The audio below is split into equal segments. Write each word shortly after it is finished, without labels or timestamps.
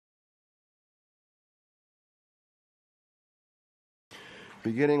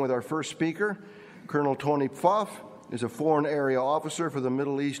Beginning with our first speaker, Colonel Tony Pfaff is a Foreign Area Officer for the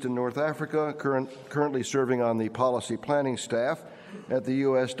Middle East and North Africa, currently serving on the Policy Planning Staff at the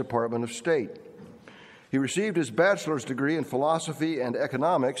U.S. Department of State. He received his bachelor's degree in philosophy and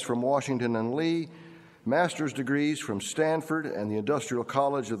economics from Washington and Lee, master's degrees from Stanford and the Industrial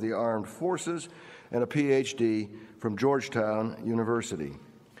College of the Armed Forces, and a Ph.D. from Georgetown University.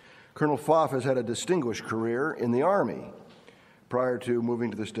 Colonel Pfaff has had a distinguished career in the Army. Prior to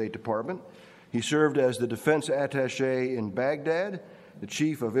moving to the State Department, he served as the defense attaché in Baghdad, the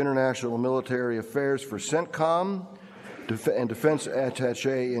chief of international military affairs for CENTCOM, and defense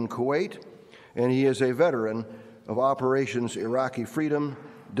attaché in Kuwait, and he is a veteran of Operations Iraqi Freedom,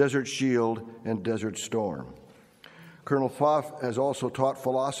 Desert Shield, and Desert Storm. Colonel Pfaff has also taught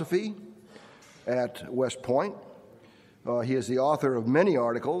philosophy at West Point. He is the author of many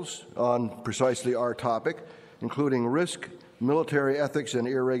articles on precisely our topic, including Risk, Military Ethics and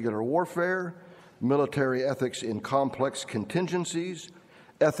Irregular Warfare, Military Ethics in Complex Contingencies,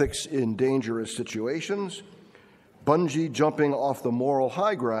 Ethics in Dangerous Situations, Bungee Jumping Off the Moral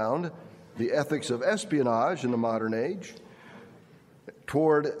High Ground, The Ethics of Espionage in the Modern Age,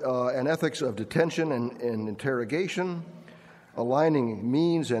 Toward an Ethics of Detention and Interrogation, Aligning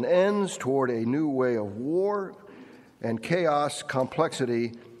Means and Ends Toward a New Way of War, and Chaos,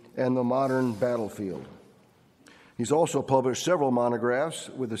 Complexity, and the Modern Battlefield. He's also published several monographs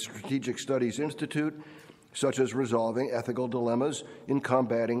with the Strategic Studies Institute, such as Resolving Ethical Dilemmas in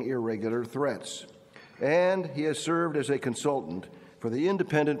Combating Irregular Threats. And he has served as a consultant for the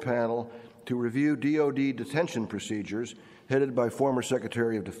independent panel to review DoD detention procedures headed by former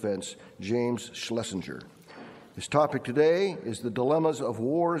Secretary of Defense James Schlesinger. His topic today is the dilemmas of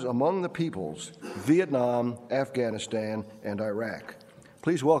wars among the peoples, Vietnam, Afghanistan, and Iraq.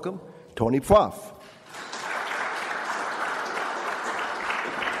 Please welcome Tony Pfaff.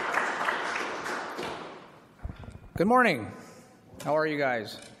 Good morning. How are you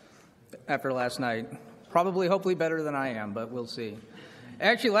guys after last night? Probably, hopefully better than I am, but we'll see.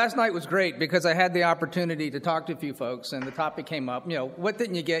 Actually, last night was great because I had the opportunity to talk to a few folks, and the topic came up, what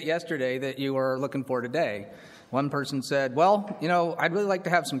didn't you get yesterday that you were looking for today? One person said, well, I'd really like to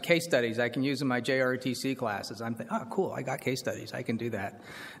have some case studies I can use in my JROTC classes. I'm thinking, oh, cool, I got case studies. I can do that.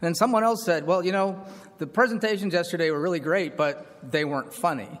 And then someone else said, well, the presentations yesterday were really great, but they weren't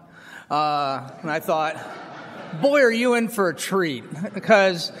funny. And I thought, boy, are you in for a treat,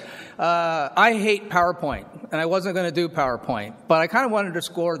 because I hate PowerPoint, and I wasn't going to do PowerPoint, but I kind of wanted to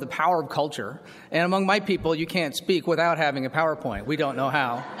score the power of culture. And among my people, you can't speak without having a PowerPoint. We don't know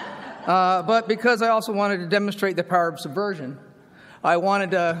how. But because I also wanted to demonstrate the power of subversion, I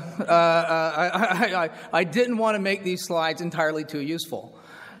wanted to. I didn't want to make these slides entirely too useful.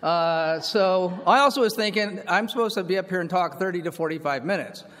 So I also was thinking I'm supposed to be up here and talk 30 to 45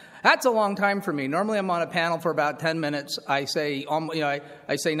 minutes. That's a long time for me. Normally, I'm on a panel for about 10 minutes. I say,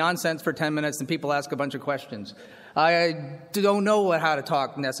 I say nonsense for 10 minutes, and people ask a bunch of questions. I don't know how to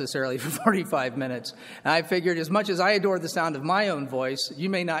talk necessarily for 45 minutes. And I figured, as much as I adore the sound of my own voice, you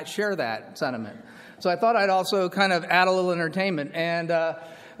may not share that sentiment. So I thought I'd also kind of add a little entertainment and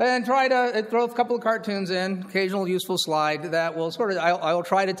try to throw a couple of cartoons in, occasional useful slide that will I'll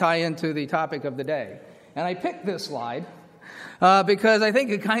try to tie into the topic of the day. And I picked this slide because I think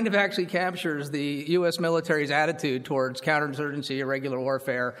it kind of actually captures the U.S. military's attitude towards counterinsurgency, irregular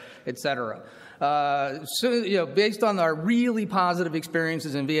warfare, et cetera. Based on our really positive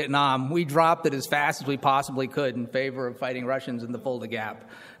experiences in Vietnam, we dropped it as fast as we possibly could in favor of fighting Russians in the Fulda Gap,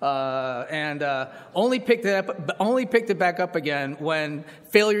 and only picked it back up again when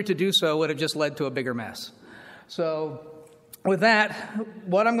failure to do so would have just led to a bigger mess. So, with that,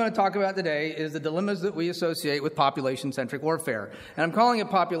 what I'm going to talk about today is the dilemmas that we associate with population-centric warfare, and I'm calling it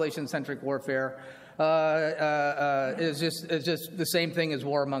population-centric warfare. Is just the same thing as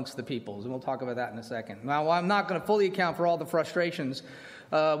war amongst the peoples, and we'll talk about that in a second. Now, while I'm not going to fully account for all the frustrations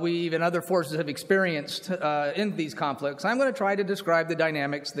we and other forces have experienced in these conflicts, I'm going to try to describe the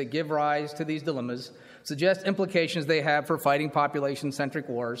dynamics that give rise to these dilemmas, suggest implications they have for fighting population-centric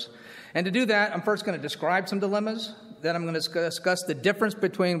wars. And to do that, I'm first going to describe some dilemmas. Then I'm going to discuss the difference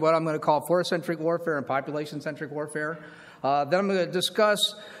between what I'm going to call force-centric warfare and population-centric warfare. Then I'm going to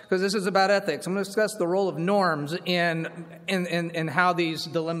discuss, because this is about ethics, I'm going to discuss the role of norms in how these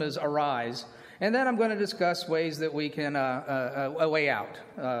dilemmas arise. And then I'm going to discuss ways that we can, a way out,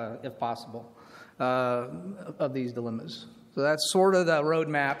 if possible, of these dilemmas. So that's sort of the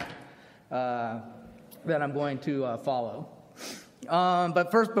roadmap that I'm going to follow.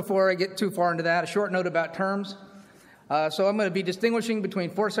 But first, before I get too far into that, a short note about terms. So I'm going to be distinguishing between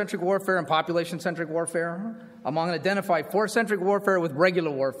force-centric warfare and population-centric warfare. I'm going to identify force-centric warfare with regular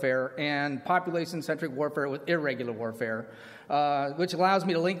warfare and population-centric warfare with irregular warfare, which allows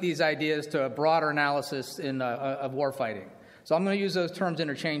me to link these ideas to a broader analysis of warfighting. So I'm going to use those terms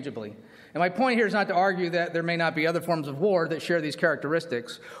interchangeably. And my point here is not to argue that there may not be other forms of war that share these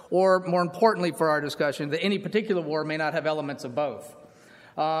characteristics, or more importantly for our discussion, that any particular war may not have elements of both.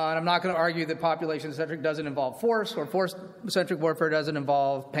 And I'm not going to argue that population-centric doesn't involve force, or force-centric warfare doesn't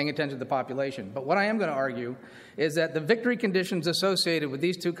involve paying attention to the population. But what I am going to argue is that the victory conditions associated with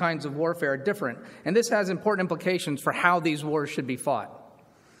these two kinds of warfare are different, and this has important implications for how these wars should be fought.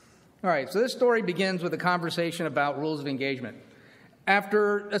 All right, so this story begins with a conversation about rules of engagement.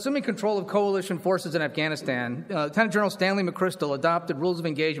 After assuming control of coalition forces in Afghanistan, Lieutenant General Stanley McChrystal adopted rules of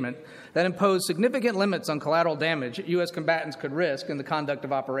engagement that imposed significant limits on collateral damage U.S. combatants could risk in the conduct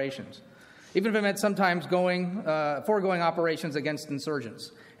of operations, even if it meant sometimes foregoing operations against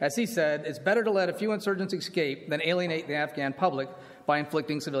insurgents. As he said, it's better to let a few insurgents escape than alienate the Afghan public by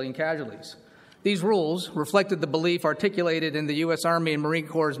inflicting civilian casualties. These rules reflected the belief articulated in the U.S. Army and Marine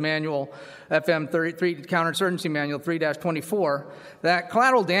Corps' manual, FM 33 Counterinsurgency Manual 3-24, that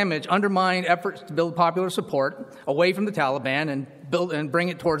collateral damage undermined efforts to build popular support away from the Taliban and bring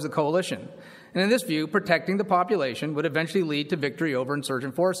it towards the coalition. And in this view, protecting the population would eventually lead to victory over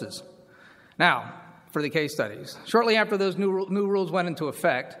insurgent forces. Now, for the case studies. Shortly after those new rules went into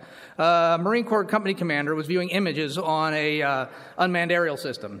effect, a Marine Corps company commander was viewing images on a unmanned aerial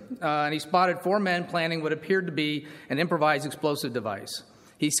system, and he spotted 4 men planning what appeared to be an improvised explosive device.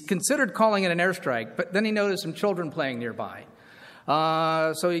 He considered calling it an airstrike, but then he noticed some children playing nearby.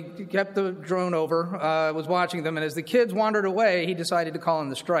 So he kept the drone over, was watching them, and as the kids wandered away, he decided to call in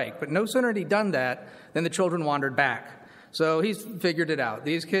the strike. But no sooner had he done that than the children wandered back. So he's figured it out.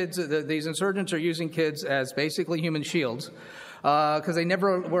 These insurgents are using kids as basically human shields because they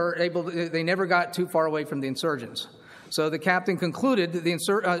never got too far away from the insurgents. So the captain concluded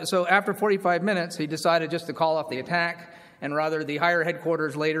that so after 45 minutes, he decided just to call off the attack, and rather the higher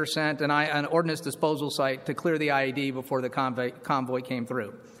headquarters later sent an ordnance disposal site to clear the IED before the convoy came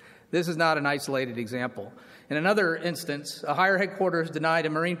through. This is not an isolated example. In another instance, a higher headquarters denied a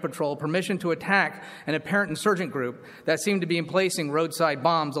Marine patrol permission to attack an apparent insurgent group that seemed to be placing roadside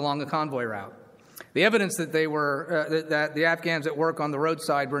bombs along the convoy route. The evidence that that the Afghans at work on the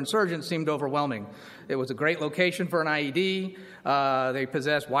roadside were insurgents seemed overwhelming. It was a great location for an IED. They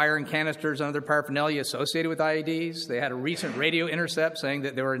possessed wiring canisters and other paraphernalia associated with IEDs. They had a recent radio intercept saying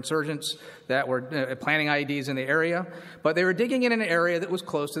that there were insurgents that were planning IEDs in the area. But they were digging in an area that was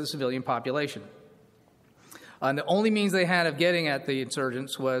close to the civilian population. And the only means they had of getting at the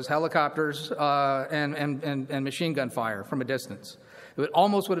insurgents was helicopters and machine gun fire from a distance. It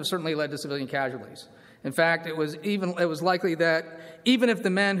would have certainly led to civilian casualties. In fact, it was likely that even if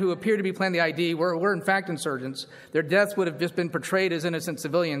the men who appeared to be planning the IED were in fact insurgents, their deaths would have just been portrayed as innocent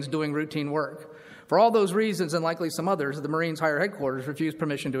civilians doing routine work. For all those reasons, and likely some others, the Marines' higher headquarters refused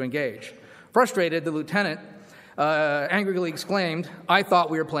permission to engage. Frustrated, the lieutenant angrily exclaimed, "I thought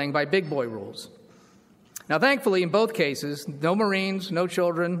we were playing by big boy rules." Now, thankfully, in both cases, no Marines, no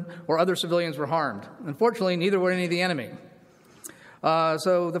children, or other civilians were harmed. Unfortunately, neither were any of the enemy.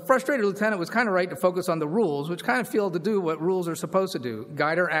 So the frustrated lieutenant was kind of right to focus on the rules, which kind of fail to do what rules are supposed to do,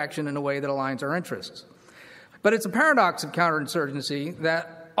 guide our action in a way that aligns our interests. But it's a paradox of counterinsurgency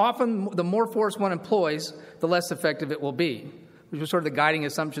that often the more force one employs, the less effective it will be, which was sort of the guiding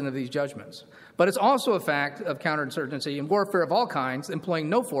assumption of these judgments. But it's also a fact of counterinsurgency and warfare of all kinds, employing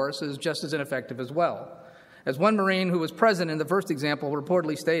no force is just as ineffective as well. As one Marine who was present in the first example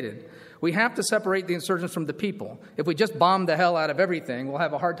reportedly stated, "We have to separate the insurgents from the people. If we just bomb the hell out of everything, we'll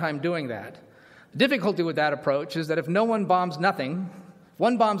have a hard time doing that." The difficulty with that approach is that if one bombs nothing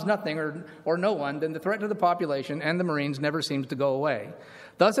or no one, then the threat to the population and the Marines never seems to go away.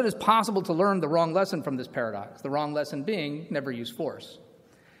 Thus, it is possible to learn the wrong lesson from this paradox, the wrong lesson being never use force.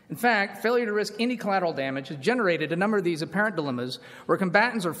 In fact, failure to risk any collateral damage has generated a number of these apparent dilemmas where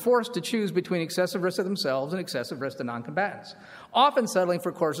combatants are forced to choose between excessive risk to themselves and excessive risk to non-combatants, often settling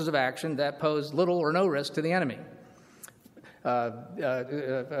for courses of action that pose little or no risk to the enemy.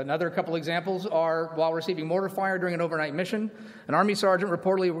 Another couple examples are while receiving mortar fire during an overnight mission, an Army sergeant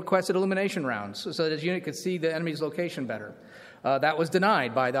reportedly requested illumination rounds so that his unit could see the enemy's location better. That was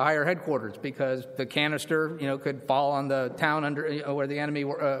denied by the higher headquarters because the canister, could fall on the town where the enemy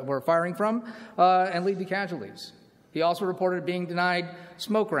were firing from and lead to casualties. He also reported being denied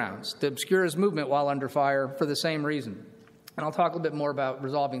smoke rounds to obscure his movement while under fire for the same reason. And I'll talk a bit more about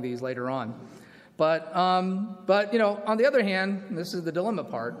resolving these later on. But on the other hand, and this is the dilemma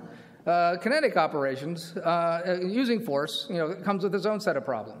part, Kinetic operations, using force, comes with its own set of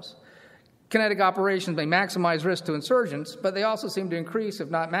problems. Kinetic operations may maximize risk to insurgents, but they also seem to increase, if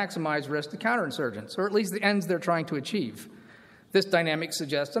not maximize, risk to counterinsurgents, or at least the ends they're trying to achieve. This dynamic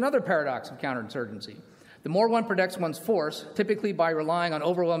suggests another paradox of counterinsurgency. The more one protects one's force, typically by relying on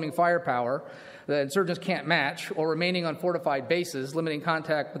overwhelming firepower that insurgents can't match, or remaining on fortified bases, limiting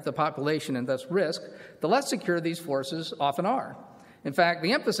contact with the population and thus risk, the less secure these forces often are. In fact,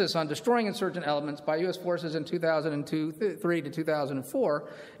 the emphasis on destroying insurgent elements by U.S. forces in 2003 to 2004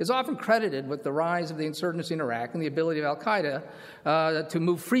 is often credited with the rise of the insurgency in Iraq and the ability of al-Qaeda to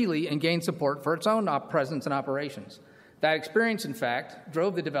move freely and gain support for its own presence and operations. That experience, in fact,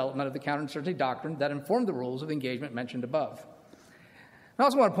 drove the development of the counterinsurgency doctrine that informed the rules of engagement mentioned above. I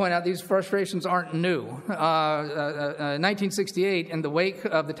also want to point out these frustrations aren't new. In 1968, in the wake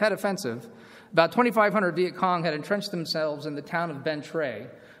of the Tet Offensive, about 2,500 Viet Cong had entrenched themselves in the town of Ben Tre,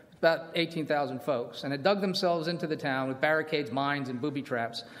 about 18,000 folks, and had dug themselves into the town with barricades, mines, and booby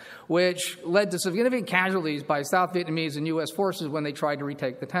traps, which led to significant casualties by South Vietnamese and U.S. forces when they tried to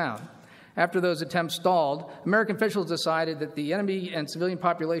retake the town. After those attempts stalled, American officials decided that the enemy and civilian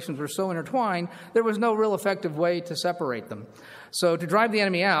populations were so intertwined, there was no real effective way to separate them. So to drive the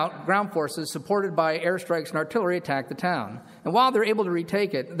enemy out, ground forces, supported by airstrikes and artillery, attacked the town. And while they're able to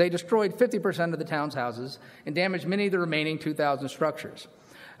retake it, they destroyed 50% of the town's houses and damaged many of the remaining 2,000 structures.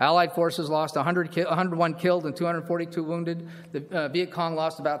 Allied forces lost 101 killed and 242 wounded. The Viet Cong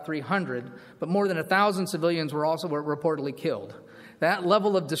lost about 300, but more than 1,000 civilians were reportedly killed. That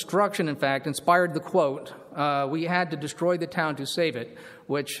level of destruction, in fact, inspired the quote, "We had to destroy the town to save it,"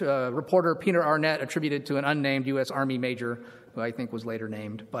 which reporter Peter Arnett attributed to an unnamed U.S. Army major, who I think was later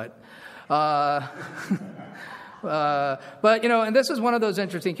named. But and this is one of those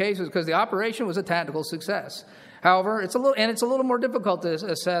interesting cases because the operation was a tactical success. However, it's a little more difficult to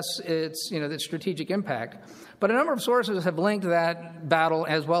assess its strategic impact. But a number of sources have linked that battle,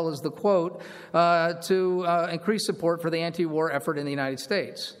 as well as the quote, to increased support for the anti-war effort in the United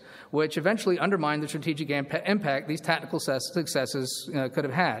States, which eventually undermined the strategic impact these tactical successes could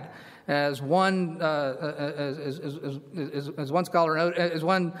have had. As one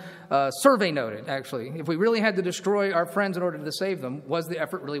survey noted, actually, if we really had to destroy our friends in order to save them, was the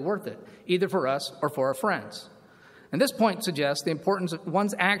effort really worth it, either for us or for our friends? And this point suggests the importance of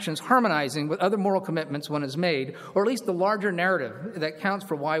one's actions harmonizing with other moral commitments one has made, or at least the larger narrative that counts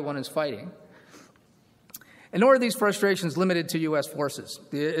for why one is fighting. And nor are these frustrations limited to U.S. forces.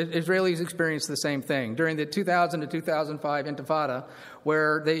 The Israelis experienced the same thing. During the 2000 to 2005 Intifada,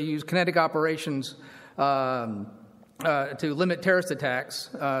 where they used kinetic operations to limit terrorist attacks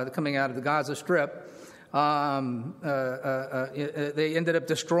coming out of the Gaza Strip, they ended up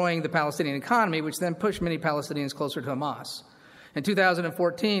destroying the Palestinian economy, which then pushed many Palestinians closer to Hamas. In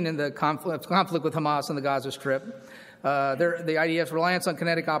 2014, in the conflict with Hamas on the Gaza Strip, the IDF's reliance on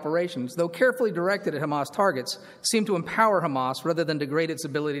kinetic operations, though carefully directed at Hamas targets, seemed to empower Hamas rather than degrade its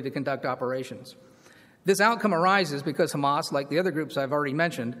ability to conduct operations. This outcome arises because Hamas, like the other groups I've already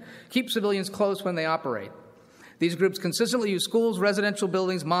mentioned, keeps civilians close when they operate. These groups consistently use schools, residential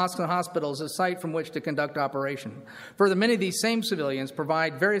buildings, mosques, and hospitals as site from which to conduct operation. Further, many of these same civilians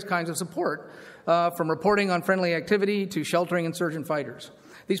provide various kinds of support, from reporting on friendly activity to sheltering insurgent fighters.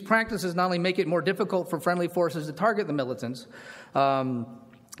 These practices not only make it more difficult for friendly forces to target the militants,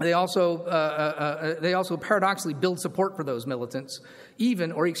 they also paradoxically build support for those militants,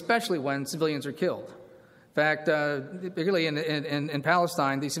 even or especially when civilians are killed. In fact, particularly in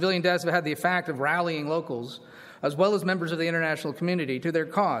Palestine, the civilian deaths have had the effect of rallying locals, as well as members of the international community, to their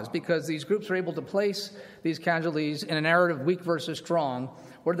cause, because these groups are able to place these casualties in a narrative weak versus strong,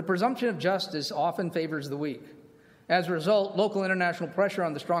 where the presumption of justice often favors the weak. As a result, local international pressure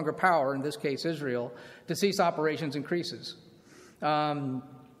on the stronger power, in this case Israel, to cease operations increases. However,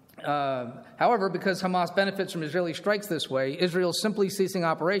 because Hamas benefits from Israeli strikes this way, Israel simply ceasing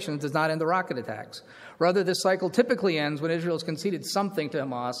operations does not end the rocket attacks. Rather, this cycle typically ends when Israel has conceded something to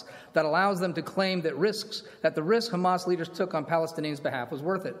Hamas that allows them to claim that the risk Hamas leaders took on Palestinians' behalf was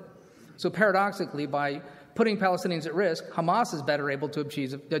worth it. So paradoxically, by putting Palestinians at risk, Hamas is better able to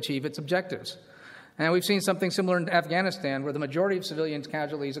achieve its objectives. And we've seen something similar in Afghanistan, where the majority of civilian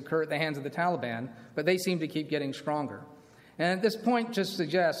casualties occur at the hands of the Taliban, but they seem to keep getting stronger. And at this point just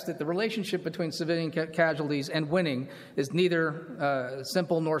suggests that the relationship between civilian casualties and winning is neither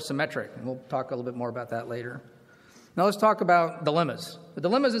simple nor symmetric. And we'll talk a little bit more about that later. Now let's talk about dilemmas. A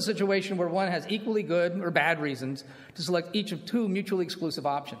dilemma is a situation where one has equally good or bad reasons to select each of two mutually exclusive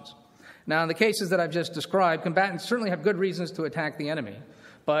options. Now, in the cases that I've just described, combatants certainly have good reasons to attack the enemy.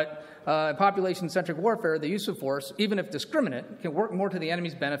 But in population-centric warfare, the use of force, even if discriminate, can work more to the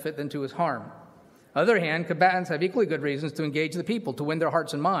enemy's benefit than to his harm. On the other hand, combatants have equally good reasons to engage the people to win their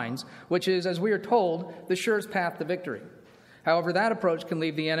hearts and minds, which is, as we are told, the surest path to victory. However, that approach can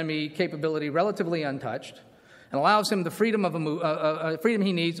leave the enemy capability relatively untouched and allows him the freedom freedom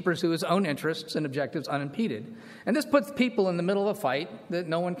he needs to pursue his own interests and objectives unimpeded. And this puts people in the middle of a fight that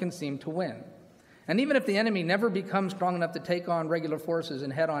no one can seem to win. And even if the enemy never becomes strong enough to take on regular forces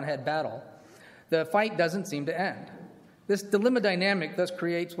in head-on-head battle, the fight doesn't seem to end. This dilemma dynamic thus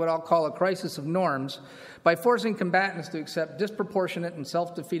creates what I'll call a crisis of norms by forcing combatants to accept disproportionate and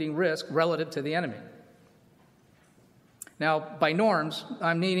self-defeating risk relative to the enemy. Now, by norms,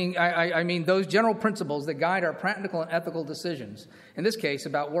 I mean those general principles that guide our practical and ethical decisions, in this case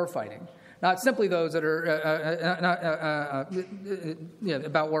about warfighting, not simply those that are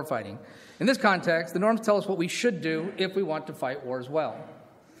about warfighting. In this context, the norms tell us what we should do if we want to fight wars well.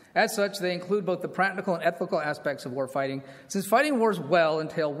 As such, they include both the practical and ethical aspects of warfighting, since fighting wars well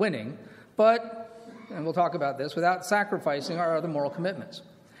entail winning, but, and we'll talk about this, without sacrificing our other moral commitments.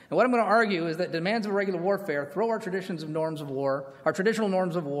 And what I'm going to argue is that demands of regular warfare throw our traditional norms of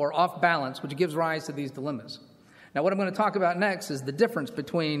war off balance, which gives rise to these dilemmas. Now, what I'm going to talk about next is the difference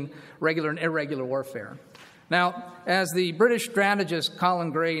between regular and irregular warfare. Now, as the British strategist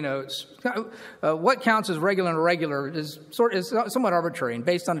Colin Gray notes, what counts as regular and irregular is somewhat arbitrary and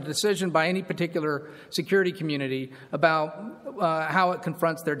based on a decision by any particular security community about how it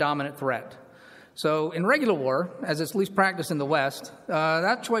confronts their dominant threat. So in regular war, as it's least practiced in the West,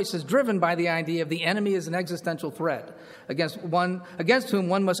 that choice is driven by the idea of the enemy as an existential threat against whom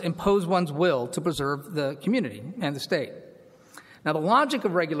one must impose one's will to preserve the community and the state. Now, the logic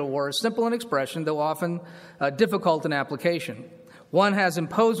of regular war is simple in expression, though often difficult in application. One has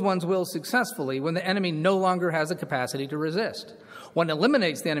imposed one's will successfully when the enemy no longer has the capacity to resist. One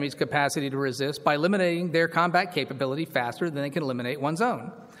eliminates the enemy's capacity to resist by eliminating their combat capability faster than they can eliminate one's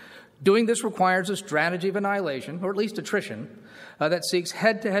own. Doing this requires a strategy of annihilation, or at least attrition, that seeks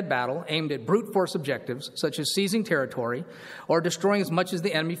head-to-head battle aimed at brute force objectives, such as seizing territory or destroying as much of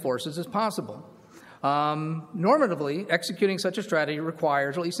the enemy forces as possible. Normatively, executing such a strategy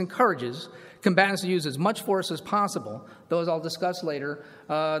requires, or at least encourages, combatants to use as much force as possible, though as I'll discuss later,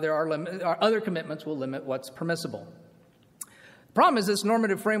 other commitments will limit what's permissible. The problem is this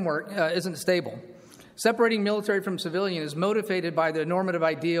normative framework isn't stable. Separating military from civilian is motivated by the normative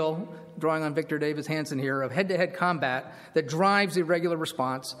ideal, drawing on Victor Davis Hanson here, of head-to-head combat that drives the regular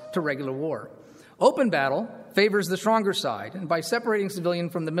response to regular war. Open battle favors the stronger side, and by separating civilian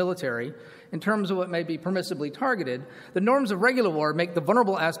from the military, in terms of what may be permissibly targeted, the norms of regular war make the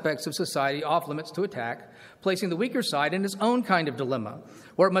vulnerable aspects of society off limits to attack, placing the weaker side in its own kind of dilemma,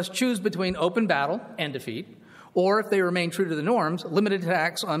 where it must choose between open battle and defeat, or, if they remain true to the norms, limited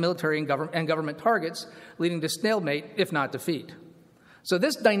attacks on military and government targets, leading to stalemate, if not defeat. So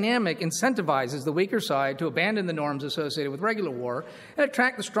this dynamic incentivizes the weaker side to abandon the norms associated with regular war and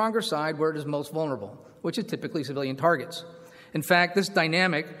attack the stronger side where it is most vulnerable, which is typically civilian targets. In fact, this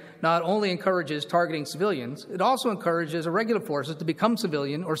dynamic not only encourages targeting civilians, it also encourages irregular forces to become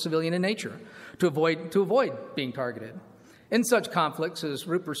civilian or civilian in nature, to avoid being targeted. In such conflicts, as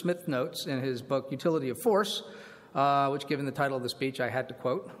Rupert Smith notes in his book Utility of Force, which, given the title of the speech, I had to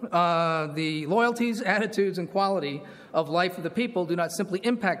quote, the loyalties, attitudes, and quality of life of the people do not simply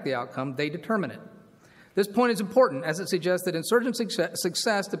impact the outcome, they determine it. This point is important, as it suggests that insurgent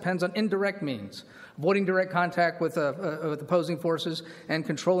success depends on indirect means, avoiding direct contact with opposing forces and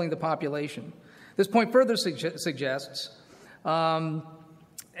controlling the population. This point further suggests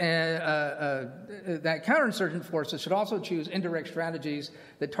that counterinsurgent forces should also choose indirect strategies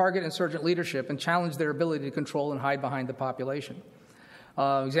that target insurgent leadership and challenge their ability to control and hide behind the population.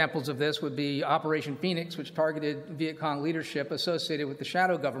 Examples of this would be Operation Phoenix, which targeted Viet Cong leadership associated with the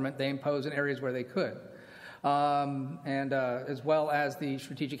shadow government they imposed in areas where they could, as well as the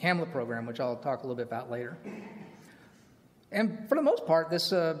Strategic Hamlet program, which I'll talk a little bit about later. And for the most part,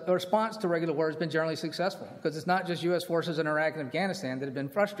 this response to regular war has been generally successful, because it's not just U.S. forces in Iraq and Afghanistan that have been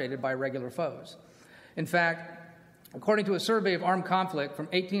frustrated by regular foes. In fact, according to a survey of armed conflict from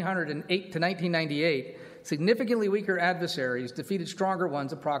 1808 to 1998, significantly weaker adversaries defeated stronger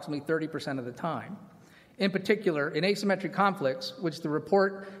ones approximately 30% of the time. In particular, in asymmetric conflicts, which the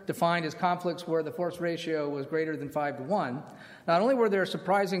report defined as conflicts where the force ratio was greater than 5-to-1, not only were there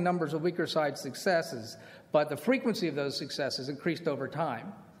surprising numbers of weaker side successes, but the frequency of those successes increased over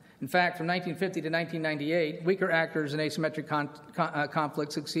time. In fact, from 1950 to 1998, weaker actors in asymmetric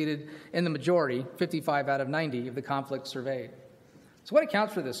conflicts succeeded in the majority, 55 out of 90, of the conflicts surveyed. So what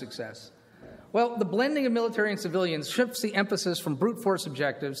accounts for this success? Well, the blending of military and civilians shifts the emphasis from brute force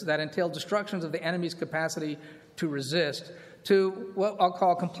objectives that entail destructions of the enemy's capacity to resist to what I'll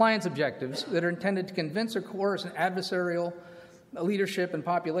call compliance objectives that are intended to convince or coerce an adversarial leadership and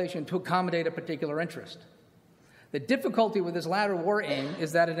population to accommodate a particular interest. The difficulty with this latter war aim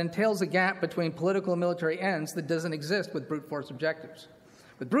is that it entails a gap between political and military ends that doesn't exist with brute force objectives.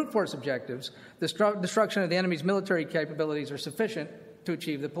 With brute force objectives, the destruction of the enemy's military capabilities are sufficient to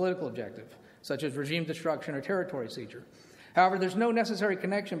achieve the political objective, such as regime destruction or territory seizure. However, there's no necessary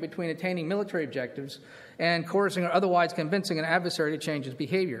connection between attaining military objectives and coercing or otherwise convincing an adversary to change his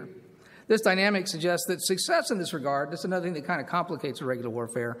behavior. This dynamic suggests that success in this regard, this is another thing that kind of complicates regular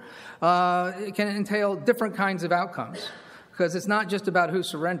warfare, it can entail different kinds of outcomes, because it's not just about who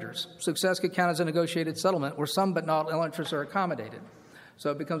surrenders. Success could count as a negotiated settlement where some but not all interests are accommodated. So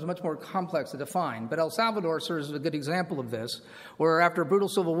it becomes much more complex to define. But El Salvador serves as a good example of this, where after a brutal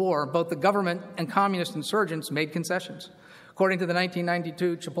civil war, both the government and communist insurgents made concessions. According to the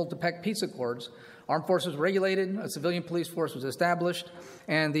 1992 Chapultepec Peace Accords, armed forces were regulated, a civilian police force was established,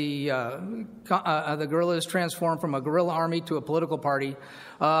 and the guerrillas transformed from a guerrilla army to a political party,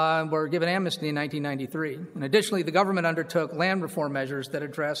 were given amnesty in 1993. And additionally, the government undertook land reform measures that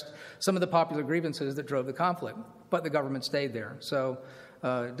addressed some of the popular grievances that drove the conflict, but the government stayed there. So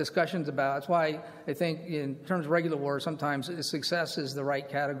discussions about, that's why I think in terms of regular war, sometimes success is the right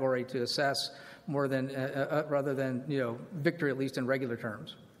category to assess more than, rather than, victory, at least in regular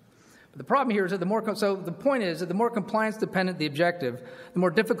terms. But the problem here is that the point is that the more compliance-dependent the objective, the more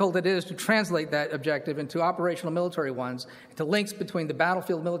difficult it is to translate that objective into operational military ones, into links between the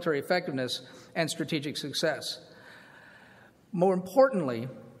battlefield military effectiveness and strategic success. More importantly,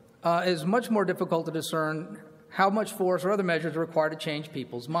 it is much more difficult to discern how much force or other measures are required to change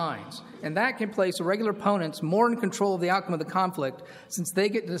people's minds. And that can place irregular opponents more in control of the outcome of the conflict, since they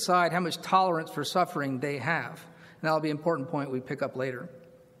get to decide how much tolerance for suffering they have. And that'll be an important point we pick up later.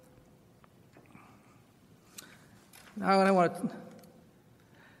 Now I want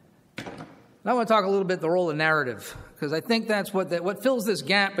to talk a little bit the role of narrative, because I think that's what fills this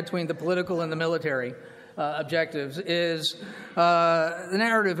gap between the political and the military objectives is the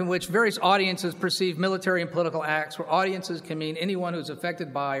narrative in which various audiences perceive military and political acts, where audiences can mean anyone who's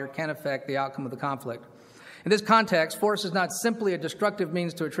affected by or can affect the outcome of the conflict. In this context, force is not simply a destructive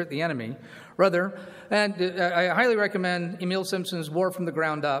means to attrit the enemy. Rather, and I highly recommend Emil Simpson's War from the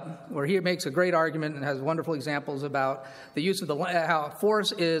Ground Up, where he makes a great argument and has wonderful examples about the use of how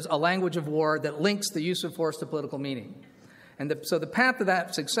force is a language of war that links the use of force to political meaning. And so the path to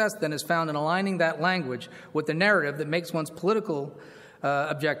that success then is found in aligning that language with the narrative that makes one's political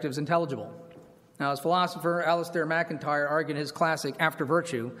objectives intelligible. Now, as philosopher Alistair MacIntyre argued in his classic After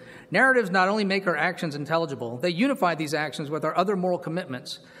Virtue, narratives not only make our actions intelligible, they unify these actions with our other moral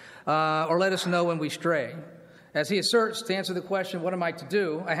commitments, or let us know when we stray. As he asserts, to answer the question, what am I to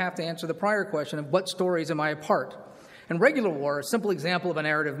do, I have to answer the prior question of what stories am I a part? In regular war, a simple example of a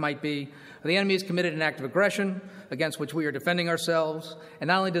narrative might be, the enemy has committed an act of aggression against which we are defending ourselves, and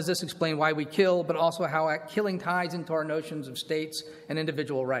not only does this explain why we kill, but also how killing ties into our notions of states and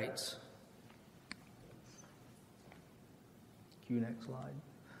individual rights. Cue next slide.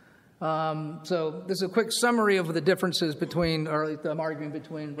 So this is a quick summary of the differences between, or at least I'm arguing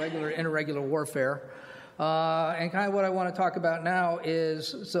between regular and irregular warfare. And kind of what I want to talk about now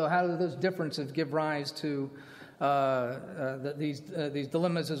is, so how do those differences give rise to these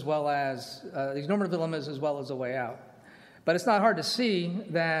dilemmas, as well as these normative dilemmas, as well as a way out. But it's not hard to see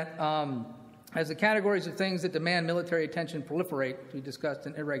that as the categories of things that demand military attention proliferate, we discussed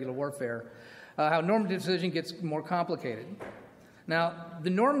in irregular warfare, how normative decision gets more complicated. Now,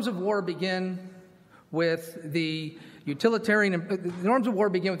 the norms of war begin with the utilitarian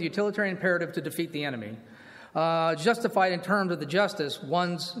imperative to defeat the enemy, justified in terms of the justice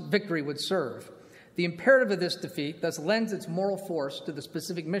one's victory would serve. The imperative of this defeat thus lends its moral force to the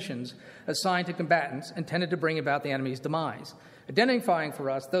specific missions assigned to combatants intended to bring about the enemy's demise, identifying for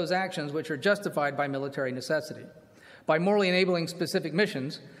us those actions which are justified by military necessity. By morally enabling specific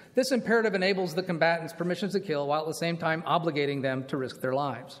missions, this imperative enables the combatants permissions to kill while at the same time obligating them to risk their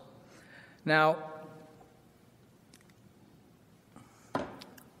lives. Now,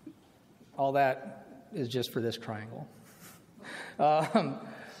 all that is just for this triangle.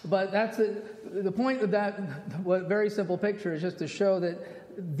 But that's the point of that very simple picture is just to show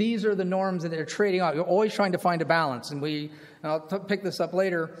that these are the norms that they're trading off. You're always trying to find a balance. And I'll pick this up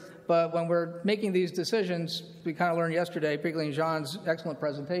later, but when we're making these decisions, we kind of learned yesterday, particularly in Jean's excellent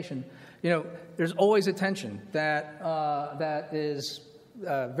presentation, there's always a tension that is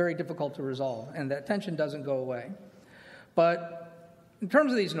very difficult to resolve, and that tension doesn't go away. But In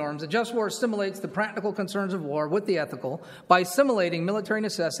terms of these norms, a just war assimilates the practical concerns of war with the ethical by assimilating military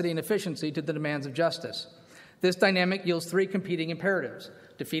necessity and efficiency to the demands of justice. This dynamic yields three competing imperatives: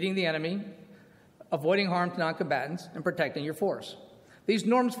 defeating the enemy, avoiding harm to non-combatants, and protecting your force. These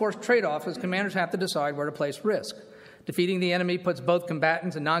norms force trade-off as commanders have to decide where to place risk. Defeating the enemy puts both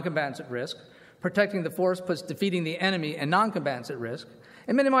combatants and non-combatants at risk. Protecting the force puts defeating the enemy and non-combatants at risk.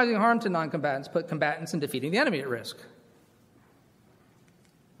 And minimizing harm to non-combatants puts combatants and defeating the enemy at risk.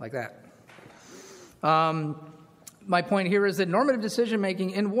 Like that. My point here is that normative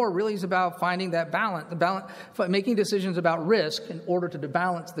decision-making in war really is about finding that balance, making decisions about risk in order to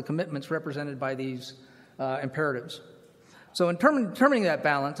balance the commitments represented by these imperatives. So in determining that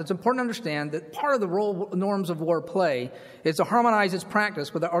balance, it's important to understand that part of the role norms of war play is to harmonize its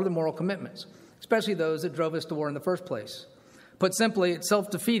practice with our other moral commitments, especially those that drove us to war in the first place. Put simply, it's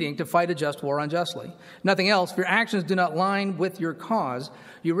self-defeating to fight a just war unjustly. Nothing else. If your actions do not line with your cause,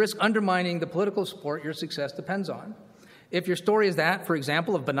 you risk undermining the political support your success depends on. If your story is that, for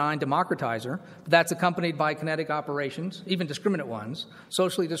example, of benign democratizer, but that's accompanied by kinetic operations, even discriminate ones,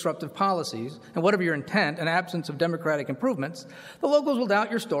 socially disruptive policies, and whatever your intent, an absence of democratic improvements, the locals will doubt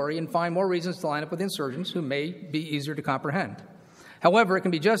your story and find more reasons to line up with insurgents who may be easier to comprehend. However, it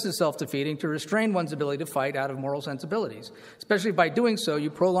can be just as self-defeating to restrain one's ability to fight out of moral sensibilities, especially if by doing so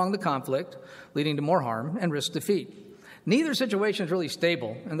you prolong the conflict, leading to more harm and risk defeat. Neither situation is really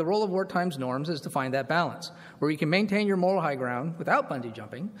stable, and the role of wartime norms is to find that balance, where you can maintain your moral high ground without bungee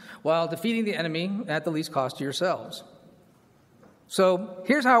jumping, while defeating the enemy at the least cost to yourselves. So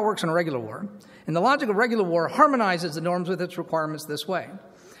here's how it works in a regular war. And the logic of regular war harmonizes the norms with its requirements this way.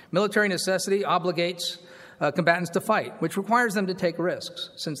 Military necessity obligates combatants to fight, which requires them to take risks.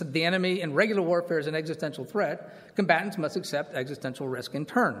 Since the enemy in regular warfare is an existential threat, combatants must accept existential risk in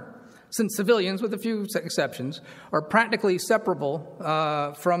turn. Since civilians, with a few exceptions, are practically separable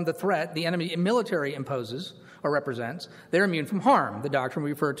from the threat the enemy military imposes or represents, they're immune from harm, the doctrine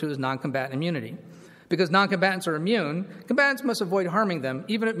we refer to as non-combatant immunity. Because non-combatants are immune, combatants must avoid harming them,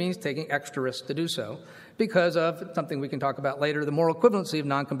 even if it means taking extra risks to do so, because of something we can talk about later, the moral equivalency of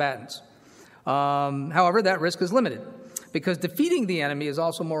non-combatants. However, that risk is limited. Because defeating the enemy is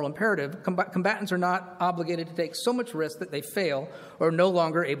also moral imperative, combatants are not obligated to take so much risk that they fail or are no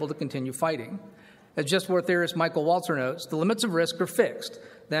longer able to continue fighting. As just war theorist Michael Walzer notes, the limits of risk are fixed,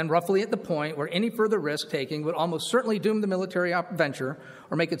 then roughly at the point where any further risk-taking would almost certainly doom the military venture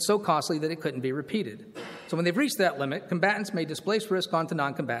or make it so costly that it couldn't be repeated. So when they've reached that limit, combatants may displace risk onto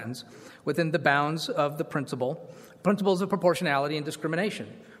non-combatants within the bounds of the principles of proportionality and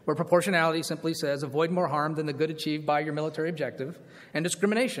discrimination, where proportionality simply says avoid more harm than the good achieved by your military objective, and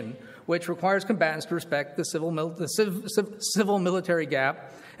discrimination, which requires combatants to respect the civil-military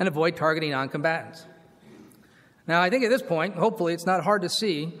gap and avoid targeting non-combatants. Now, I think at this point, hopefully, it's not hard to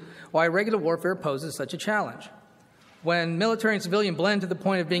see why regular warfare poses such a challenge. When military and civilian blend to the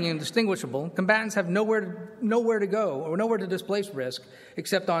point of being indistinguishable, combatants have nowhere to go or nowhere to displace risk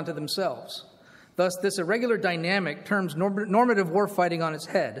except onto themselves. Thus, this irregular dynamic turns normative warfighting on its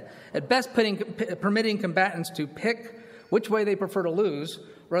head, at best permitting combatants to pick which way they prefer to lose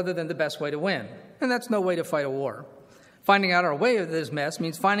rather than the best way to win. And that's no way to fight a war. Finding out our way of this mess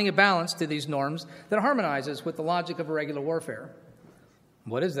means finding a balance to these norms that harmonizes with the logic of irregular warfare.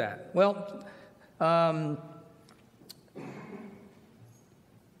 What is that? Well,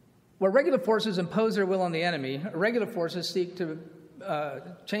 where regular forces impose their will on the enemy, irregular forces seek to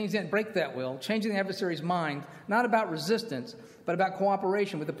break that will, changing the adversary's mind, not about resistance, but about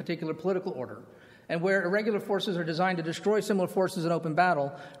cooperation with a particular political order. And where irregular forces are designed to destroy similar forces in open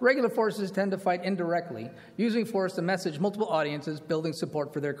battle, regular forces tend to fight indirectly, using force to message multiple audiences, building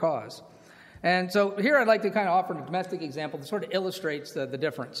support for their cause. And so here I'd like to kind of offer a domestic example that sort of illustrates the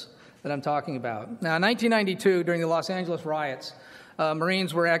difference that I'm talking about. Now, in 1992, during the Los Angeles riots,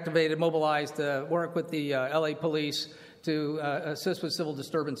 Marines were mobilized to work with the LA police to assist with civil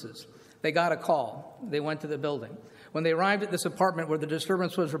disturbances. They got a call. They went to the building. When they arrived at this apartment where the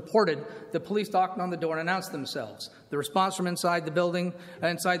disturbance was reported, the police knocked on the door and announced themselves. The response from inside the building,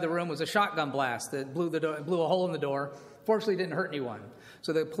 inside the room, was a shotgun blast that blew a hole in the door. Fortunately, it didn't hurt anyone.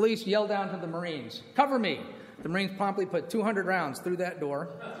 So the police yelled down to the Marines, "Cover me!" The Marines promptly put 200 rounds through that door,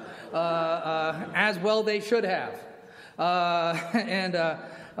 as well they should have. And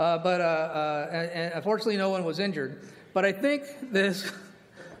unfortunately, no one was injured. But I think this...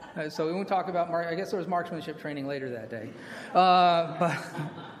 So we won't talk about I guess there was marksmanship training later that day.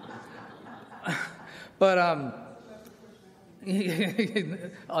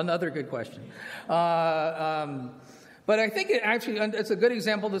 Another good question. But I think it's a good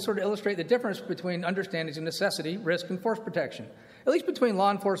example to sort of illustrate the difference between understandings of necessity, risk, and force protection, at least between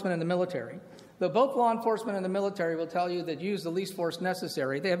law enforcement and the military. Though both law enforcement and the military will tell you that use the least force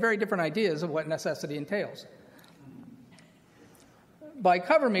necessary, they have very different ideas of what necessity entails. By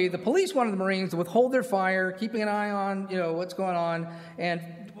cover me, the police wanted the Marines to withhold their fire, keeping an eye on what's going on, and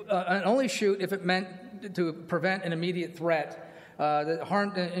only shoot if it meant to prevent an immediate threat.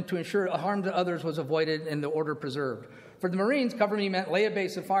 And to ensure harm to others was avoided and the order preserved. For the Marines, cover me meant lay a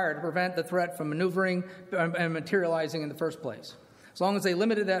base of fire to prevent the threat from maneuvering and materializing in the first place. As long as they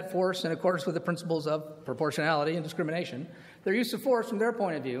limited that force in accordance with the principles of proportionality and discrimination, their use of force from their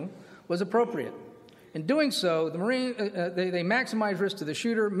point of view was appropriate. In doing so, the they maximized risk to the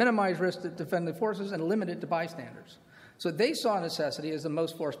shooter, minimized risk to defending forces, and limited to bystanders. So they saw necessity as the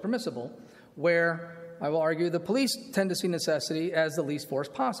most force permissible, where I will argue the police tend to see necessity as the least force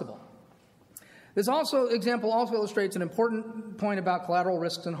possible. This example also illustrates an important point about collateral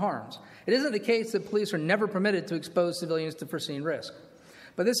risks and harms. It isn't the case that police are never permitted to expose civilians to foreseen risk,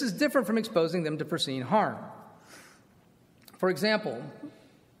 but this is different from exposing them to foreseen harm. For example,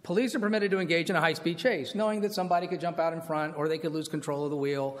 police are permitted to engage in a high-speed chase, knowing that somebody could jump out in front or they could lose control of the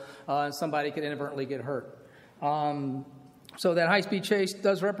wheel and somebody could inadvertently get hurt. So that high-speed chase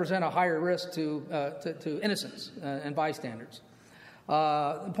does represent a higher risk to innocents and bystanders.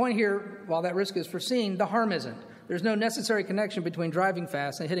 The point here, while that risk is foreseen, the harm isn't. There's no necessary connection between driving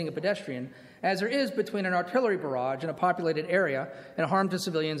fast and hitting a pedestrian, as there is between an artillery barrage in a populated area and harm to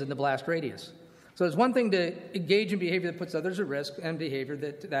civilians in the blast radius. So it's one thing to engage in behavior that puts others at risk and behavior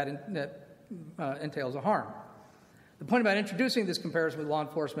that entails a harm. The point about introducing this comparison with law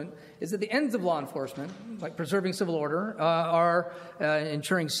enforcement is that the ends of law enforcement, like preserving civil order or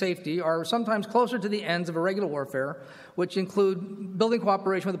ensuring safety, are sometimes closer to the ends of irregular warfare, which include building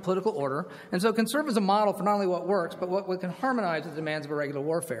cooperation with the political order, and so can serve as a model for not only what works, but what can harmonize with the demands of irregular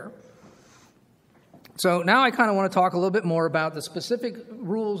warfare. So now I kind of want to talk a little bit more about the specific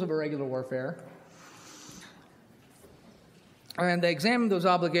rules of irregular warfare, and they examine those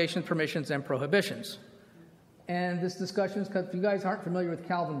obligations, permissions, and prohibitions. And this discussion is, because if you guys aren't familiar with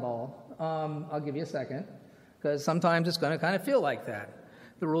Calvin Ball, I'll give you a second, because sometimes it's going to kind of feel like that.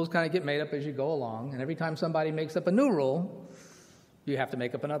 The rules kind of get made up as you go along, and every time somebody makes up a new rule, you have to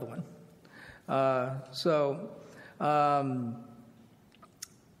make up another one. So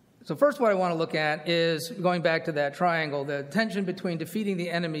first what I want to look at is, going back to that triangle, the tension between defeating the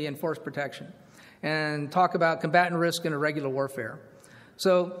enemy and force protection, and talk about combatant risk in irregular warfare.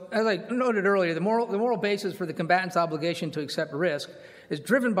 So, as I noted earlier, the moral basis for the combatant's obligation to accept risk is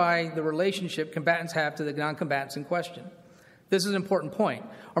driven by the relationship combatants have to the non-combatants in question. This is an important point.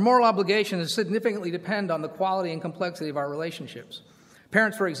 Our moral obligations significantly depend on the quality and complexity of our relationships.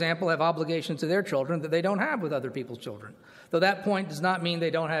 Parents, for example, have obligations to their children that they don't have with other people's children, though that point does not mean they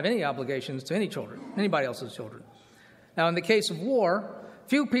don't have any obligations to anybody else's children. Now, in the case of war,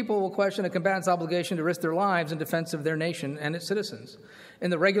 few people will question a combatant's obligation to risk their lives in defense of their nation and its citizens. In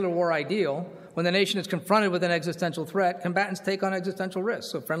the regular war ideal, when the nation is confronted with an existential threat, combatants take on existential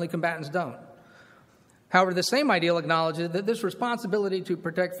risks, so friendly combatants don't. However, the same ideal acknowledges that this responsibility to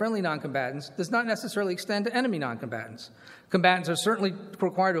protect friendly noncombatants does not necessarily extend to enemy noncombatants. Combatants are certainly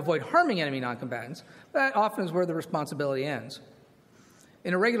required to avoid harming enemy noncombatants, but that often is where the responsibility ends.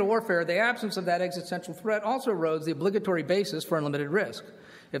 In irregular warfare, the absence of that existential threat also erodes the obligatory basis for unlimited risk.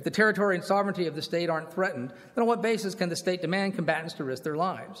 If the territory and sovereignty of the state aren't threatened, then on what basis can the state demand combatants to risk their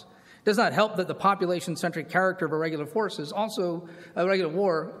lives? It does not help that the population-centric character of irregular forces, also irregular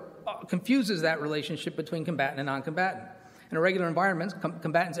war, confuses that relationship between combatant and non-combatant. In irregular environments,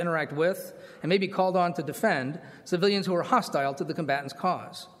 combatants interact with and may be called on to defend civilians who are hostile to the combatant's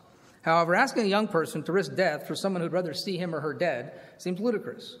cause. However, asking a young person to risk death for someone who'd rather see him or her dead seems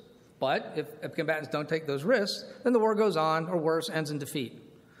ludicrous. But if combatants don't take those risks, then the war goes on, or worse, ends in defeat.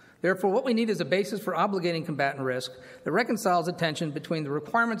 Therefore, what we need is a basis for obligating combatant risk that reconciles the tension between the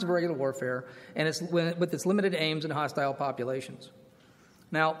requirements of irregular warfare and with its limited aims in hostile populations.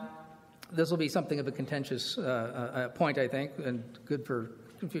 Now, this will be something of a contentious point, I think, and good for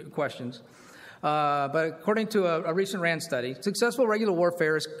questions. But according to a recent RAND study, successful regular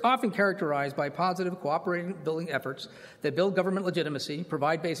warfare is often characterized by positive cooperating building efforts that build government legitimacy,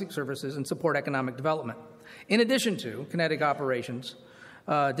 provide basic services, and support economic development, in addition to kinetic operations,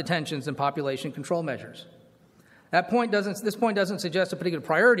 detentions, and population control measures. This point doesn't suggest a particular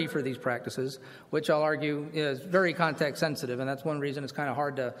priority for these practices, which I'll argue is very context sensitive, and that's one reason it's kind of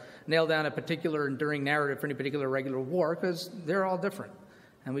hard to nail down a particular enduring narrative for any particular regular war, because they're all different.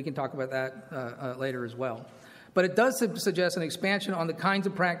 And we can talk about that later as well. But it does suggest an expansion on the kinds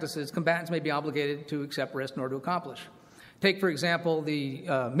of practices combatants may be obligated to accept risk in order to accomplish. Take, for example,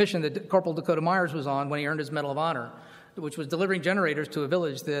 the mission that Corporal Dakota Myers was on when he earned his Medal of Honor, which was delivering generators to a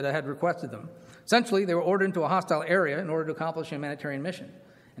village that had requested them. Essentially, they were ordered into a hostile area in order to accomplish a humanitarian mission.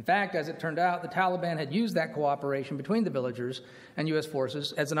 In fact, as it turned out, the Taliban had used that cooperation between the villagers and U.S.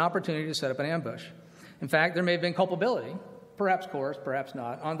 forces as an opportunity to set up an ambush. In fact, there may have been culpability, perhaps coerced, perhaps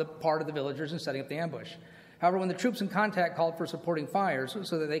not, on the part of the villagers in setting up the ambush. However, when the troops in contact called for supporting fires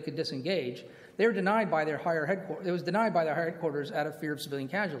so that they could disengage, they were denied by their higher headquarters. It was denied by their higher headquarters out of fear of civilian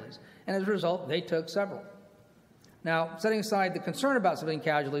casualties, and as a result, they took several. Now, setting aside the concern about civilian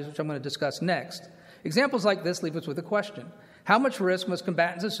casualties, which I'm going to discuss next, examples like this leave us with a question: how much risk must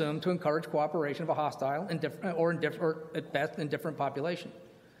combatants assume to encourage cooperation of a hostile or at best indifferent population?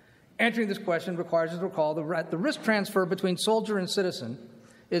 Answering this question requires us to recall the risk transfer between soldier and citizen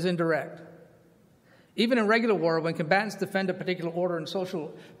is indirect. Even in regular war, when combatants defend a particular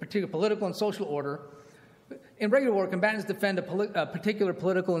political and social order, in regular war, combatants defend a particular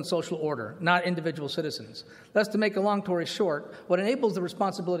political and social order, not individual citizens. Thus, to make a long story short, what enables the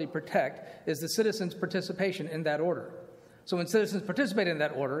responsibility to protect is the citizens' participation in that order. So when citizens participate in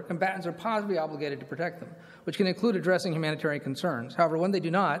that order, combatants are positively obligated to protect them, which can include addressing humanitarian concerns. However, when they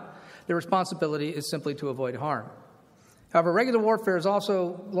do not, their responsibility is simply to avoid harm. However, regular warfare is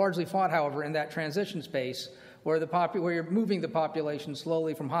also largely fought, however, in that transition space where you're moving the population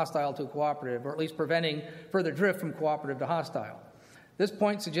slowly from hostile to cooperative, or at least preventing further drift from cooperative to hostile. This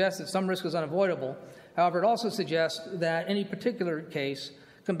point suggests that some risk is unavoidable. However, it also suggests that in any particular case,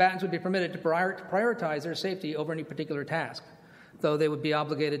 combatants would be permitted to prioritize their safety over any particular task, though they would be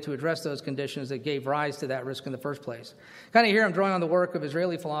obligated to address those conditions that gave rise to that risk in the first place. Kind of here I'm drawing on the work of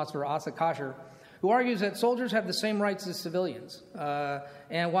Israeli philosopher Asa Kasher, who argues that soldiers have the same rights as civilians.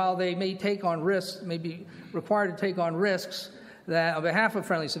 And while they may take on risks, may be required to take on risks that on behalf of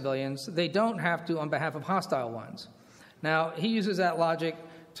friendly civilians, they don't have to on behalf of hostile ones. Now, he uses that logic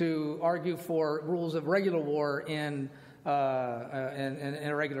to argue for rules of regular war in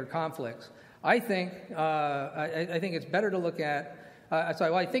irregular conflicts. I think it's better to look at.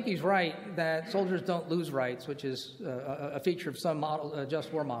 I think he's right that soldiers don't lose rights, which is a feature of some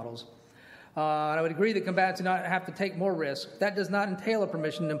just war models. And I would agree that combatants do not have to take more risk. That does not entail a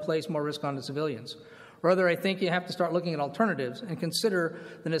permission to place more risk on the civilians. Rather, I think you have to start looking at alternatives and consider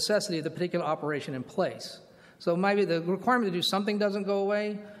the necessity of the particular operation in place. So maybe the requirement to do something doesn't go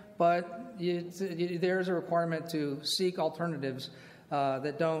away, but there is a requirement to seek alternatives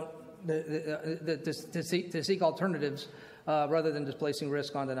to seek alternatives rather than displacing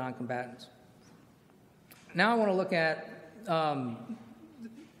risk onto non-combatants. Now I want to look at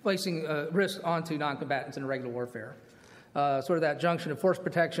placing risk onto non-combatants in regular warfare, sort of that junction of force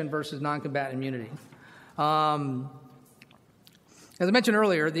protection versus non-combatant immunity. As I mentioned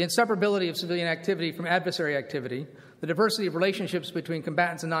earlier, the inseparability of civilian activity from adversary activity, the diversity of relationships between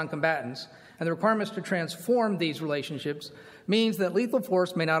combatants and non-combatants, and the requirements to transform these relationships means that lethal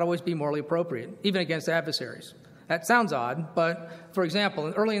force may not always be morally appropriate, even against adversaries. That sounds odd, but, for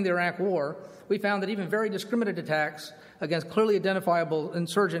example, early in the Iraq War, we found that even very discriminate attacks against clearly identifiable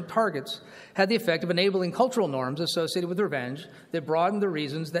insurgent targets had the effect of enabling cultural norms associated with revenge that broadened the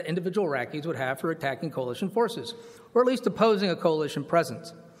reasons that individual Iraqis would have for attacking coalition forces, or at least opposing a coalition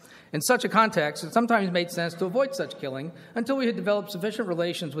presence. In such a context, it sometimes made sense to avoid such killing until we had developed sufficient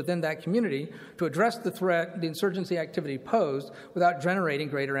relations within that community to address the threat the insurgency activity posed without generating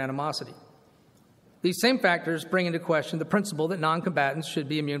greater animosity. These same factors bring into question the principle that non-combatants should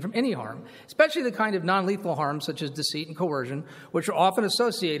be immune from any harm, especially the kind of non-lethal harms such as deceit and coercion, which are often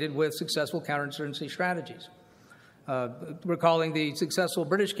associated with successful counterinsurgency strategies. Recalling the successful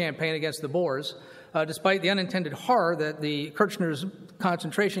British campaign against the Boers, despite the unintended horror that the Kirchner's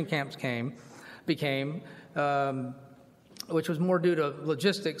concentration camps became, which was more due to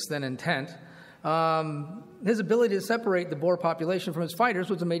logistics than intent, his ability to separate the Boer population from its fighters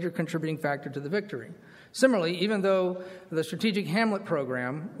was a major contributing factor to the victory. Similarly, even though the strategic Hamlet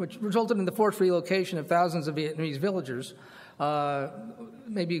program, which resulted in the forced relocation of thousands of Vietnamese villagers,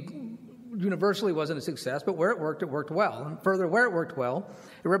 maybe universally wasn't a success, but where it worked well. And further, where it worked well,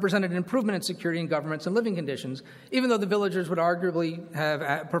 it represented an improvement in security in governments and living conditions, even though the villagers would arguably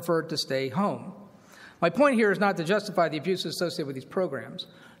have preferred to stay home. My point here is not to justify the abuses associated with these programs,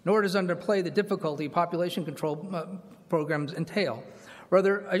 nor does underplay the difficulty population control programs entail.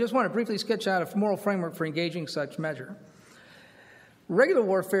 Rather, I just want to briefly sketch out a moral framework for engaging such measure. Regular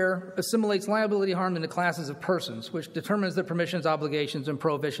warfare assimilates liability harm into classes of persons, which determines the permissions, obligations, and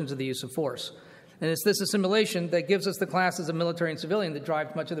prohibitions of the use of force. And it's this assimilation that gives us the classes of military and civilian that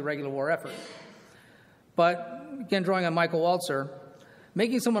drives much of the regular war effort. But, again, drawing on Michael Walzer,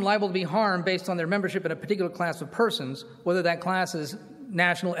 making someone liable to be harmed based on their membership in a particular class of persons, whether that class is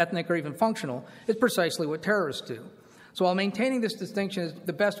national, ethnic, or even functional, is precisely what terrorists do. So while maintaining this distinction is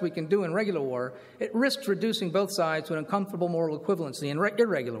the best we can do in regular war, it risks reducing both sides to an uncomfortable moral equivalency in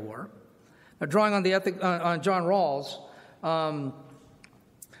irregular war. Now, drawing on the ethic on John Rawls,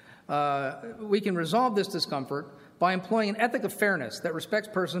 we can resolve this discomfort by employing an ethic of fairness that respects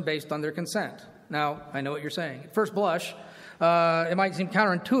persons based on their consent. Now, I know what you're saying. At first blush, it might seem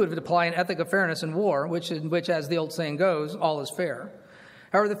counterintuitive to apply an ethic of fairness in war, which, as the old saying goes, all is fair.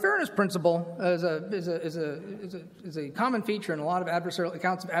 However, the fairness principle is a common feature in a lot of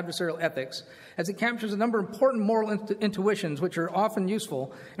accounts of adversarial ethics, as it captures a number of important moral intuitions which are often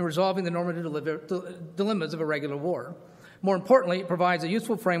useful in resolving the normative dilemmas of a regular war. More importantly, it provides a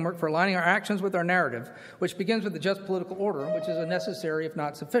useful framework for aligning our actions with our narrative, which begins with the just political order, which is a necessary, if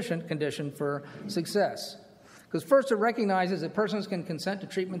not sufficient, condition for success. Because first, it recognizes that persons can consent to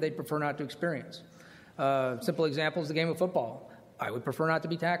treatment they prefer not to experience. Simple example is the game of football. I would prefer not to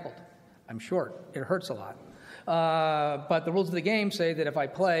be tackled. I'm short. It hurts a lot. But the rules of the game say that if I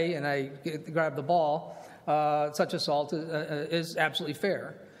play and I grab the ball, such assault is absolutely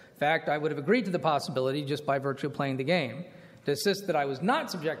fair. In fact, I would have agreed to the possibility just by virtue of playing the game. To insist that I was not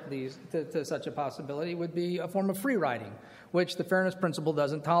subject to such a possibility would be a form of free riding, which the fairness principle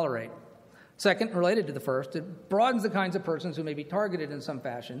doesn't tolerate. Second, related to the first, it broadens the kinds of persons who may be targeted in some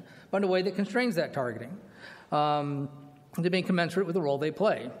fashion, but in a way that constrains that targeting. To be commensurate with the role they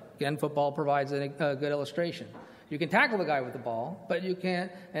play. Again, football provides a good illustration. You can tackle the guy with the ball, but you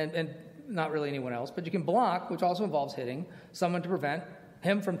can't, and not really anyone else, but you can block, which also involves hitting someone to prevent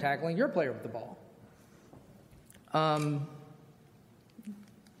him from tackling your player with the ball.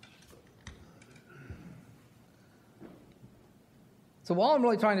 So while I'm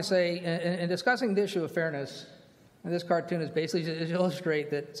really trying to say, in discussing the issue of fairness, and this cartoon is basically to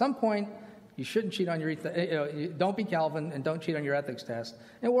illustrate that at some point, you shouldn't cheat on your, don't be Calvin and don't cheat on your ethics test.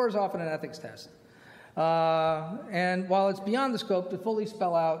 And war is often an ethics test. And while it's beyond the scope to fully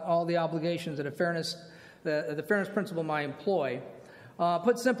spell out all the obligations that the fairness principle might employ,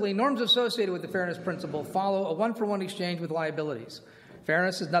 put simply, norms associated with the fairness principle follow a one-for-one exchange with liabilities.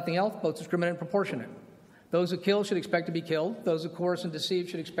 Fairness is nothing else, both discriminate and proportionate. Those who kill should expect to be killed. Those who coerce and deceive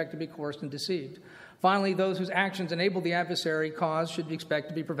should expect to be coerced and deceived. Finally, those whose actions enable the adversary cause should expect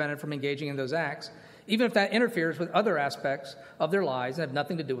to be prevented from engaging in those acts, even if that interferes with other aspects of their lives and have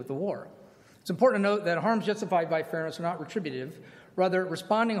nothing to do with the war. It's important to note that harms justified by fairness are not retributive. Rather,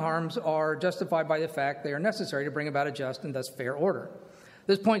 responding harms are justified by the fact they are necessary to bring about a just and thus fair order.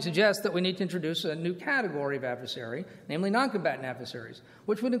 This point suggests that we need to introduce a new category of adversary, namely non-combatant adversaries,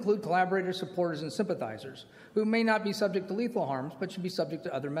 which would include collaborators, supporters, and sympathizers, who may not be subject to lethal harms, but should be subject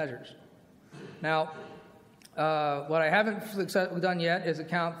to other measures. Now, what I haven't done yet is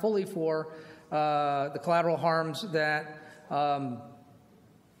account fully for the collateral harms that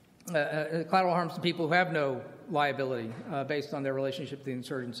collateral harms to people who have no liability based on their relationship to the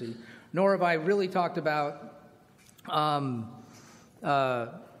insurgency. Nor have I really talked about nor have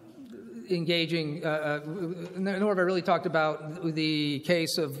I really talked about the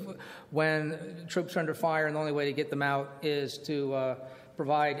case of when troops are under fire and the only way to get them out is to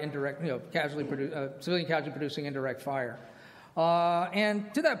provide indirect, civilian casualty producing indirect fire.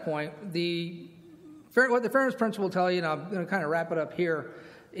 And to that point, what the fairness principle will tell you, and I'm going to kind of wrap it up here,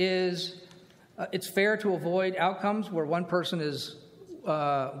 is it's fair to avoid outcomes where one person is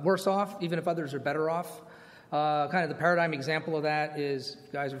worse off, even if others are better off. Kind of the paradigm example of that is,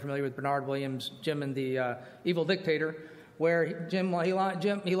 you guys are familiar with Bernard Williams' Jim and the Evil Dictator, where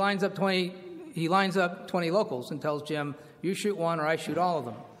he lines up 20 locals and tells Jim, you shoot one or I shoot all of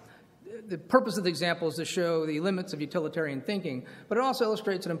them. The purpose of the example is to show the limits of utilitarian thinking, but it also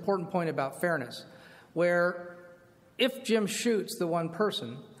illustrates an important point about fairness, where if Jim shoots the one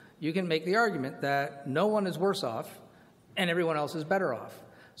person, you can make the argument that no one is worse off and everyone else is better off.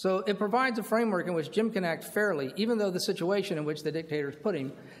 So it provides a framework in which Jim can act fairly, even though the situation in which the dictator is put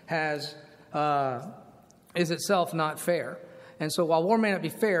him is itself not fair. And so while war may not be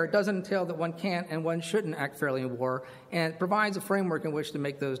fair, it doesn't entail that one can't and one shouldn't act fairly in war, and it provides a framework in which to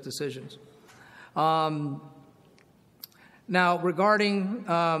make those decisions. Now, regarding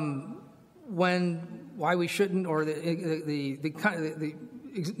why we shouldn't, or the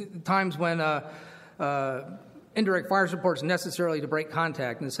times when indirect fire support is necessarily to break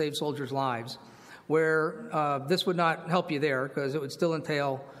contact and to save soldiers' lives, where this would not help you there because it would still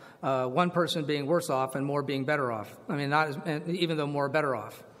entail one person being worse off and more being better off. I mean, even though more are better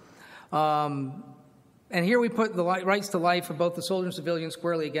off. And here we put the rights to life of both the soldier and civilian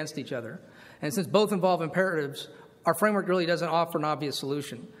squarely against each other. And since both involve imperatives, our framework really doesn't offer an obvious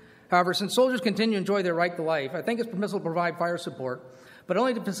solution. However, since soldiers continue to enjoy their right to life, I think it's permissible to provide fire support, but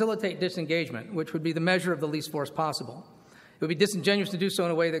only to facilitate disengagement, which would be the measure of the least force possible. It would be disingenuous to do so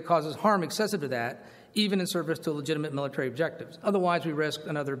in a way that causes harm excessive to that, even in service to legitimate military objectives. Otherwise, we risk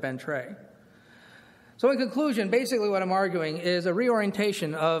another Ben Tray. So in conclusion, basically what I'm arguing is a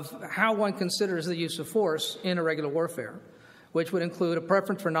reorientation of how one considers the use of force in irregular warfare, which would include a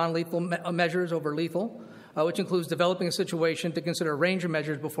preference for non-lethal measures over lethal, which includes developing a situation to consider a range of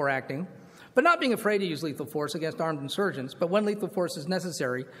measures before acting, but not being afraid to use lethal force against armed insurgents, but when lethal force is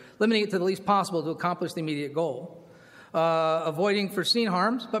necessary, limiting it to the least possible to accomplish the immediate goal, avoiding foreseen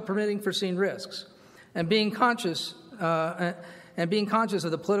harms, but permitting foreseen risks, and being conscious of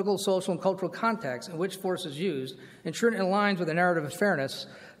the political, social, and cultural context in which force is used, ensuring it aligns with a narrative of fairness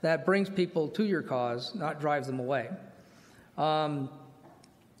that brings people to your cause, not drives them away.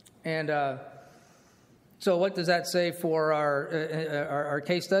 So what does that say for our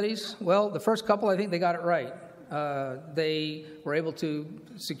case studies? Well, the first couple, I think they got it right. They were able to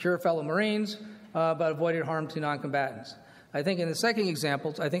secure fellow Marines, but avoided harm to non-combatants. I think in the second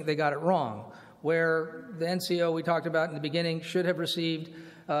examples, I think they got it wrong, where the NCO we talked about in the beginning should have received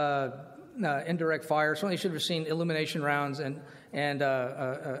indirect fire, certainly should have received illumination rounds and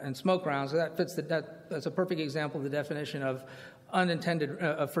smoke rounds. So that fits that's a perfect example of the definition of unintended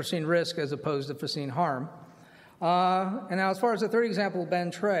foreseen risk as opposed to foreseen harm. And now, as far as the third example, Ben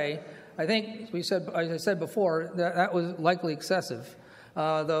Tray, I think as I said before, that was likely excessive.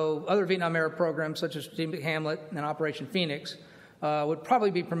 Though other Vietnam-era programs such as Strategic Hamlet and Operation Phoenix would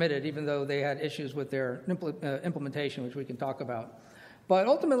probably be permitted, even though they had issues with their implementation, which we can talk about. But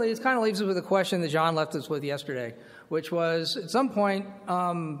ultimately, it kind of leaves us with a question that John left us with yesterday, which was at some point,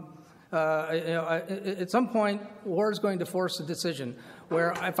 war is going to force a decision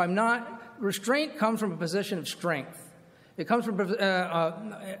where if I'm not, restraint comes from a position of strength. It comes from,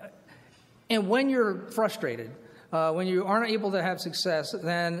 and when you're frustrated, when you aren't able to have success,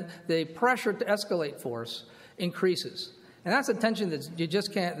 then the pressure to escalate force increases. And that's a tension that you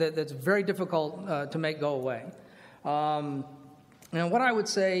just can't, that's very difficult to make go away. And what I would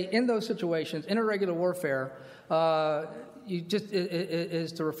say in those situations, in irregular warfare,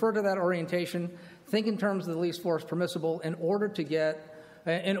 is to refer to that orientation, think in terms of the least force permissible in order to get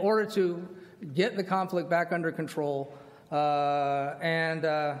the conflict back under control and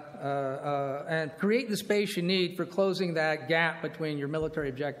create the space you need for closing that gap between your military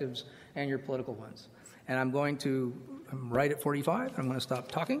objectives and your political ones. And I'm right at 45. I'm going to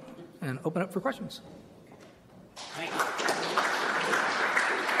stop talking and open up for questions. Thank you.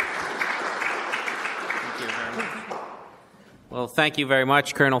 Well, thank you very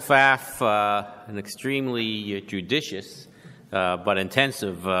much, Colonel Pfaff. An extremely judicious but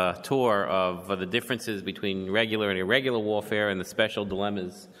intensive tour of the differences between regular and irregular warfare and the special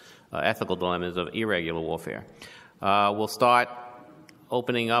dilemmas, ethical dilemmas of irregular warfare. We'll start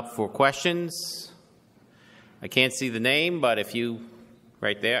opening up for questions. I can't see the name, but if you,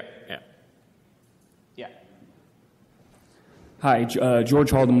 right there, yeah. Hi,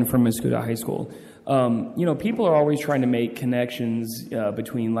 George Haldeman from Mascouda High School. People are always trying to make connections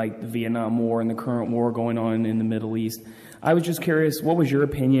between like the Vietnam War and the current war going on in the Middle East. I was just curious, what was your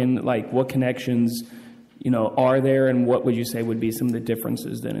opinion? Like, what connections, are there, and what would you say would be some of the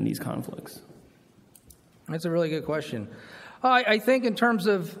differences then in these conflicts? That's a really good question. I think in terms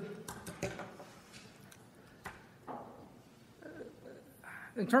of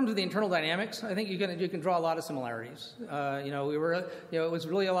the internal dynamics, I think you can draw a lot of similarities. It was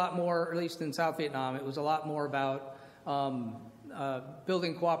really a lot more, at least in South Vietnam, it was a lot more about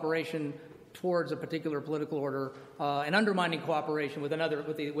building cooperation towards a particular political order and undermining cooperation with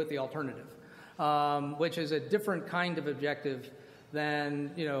the alternative, which is a different kind of objective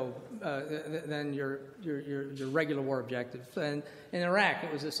than your regular war objective. And in Iraq,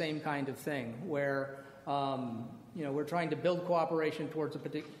 it was the same kind of thing where. We're trying to build cooperation towards a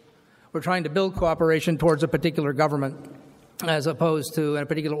particular government, as opposed to in a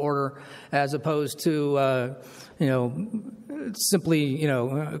particular order, as opposed to simply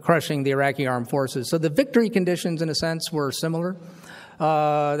crushing the Iraqi armed forces. So the victory conditions, in a sense, were similar.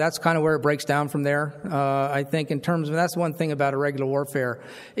 That's kind of where it breaks down from there. I think in terms of that's one thing about irregular warfare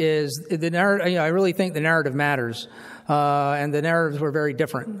is the narrative. I really think the narrative matters. And the narratives were very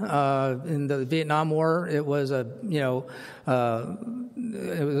different. In the Vietnam War, it was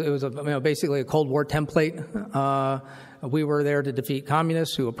basically a Cold War template. We were there to defeat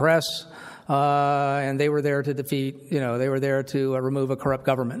communists who oppress. and they were there to defeat, they were there to remove a corrupt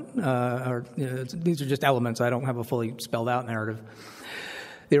government. These are just elements. I don't have a fully spelled out narrative.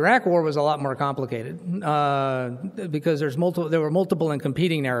 The Iraq War was a lot more complicated because there were multiple and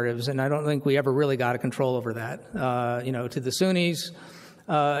competing narratives, and I don't think we ever really got a control over that. To the Sunnis,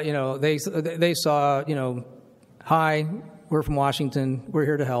 they saw, hi, we're from Washington, we're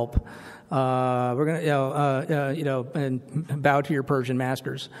here to help. We're going to, and bow to your Persian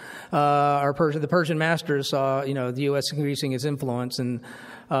masters. The Persian masters saw, the U.S. increasing its influence, and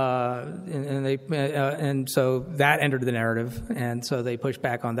so that entered the narrative, and so they pushed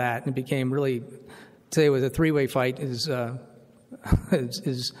back on that, and it became really, say it was a three-way fight is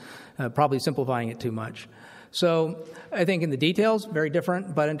probably simplifying it too much. So I think in the details, very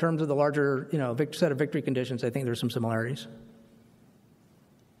different, but in terms of the larger, set of victory conditions, I think there's some similarities.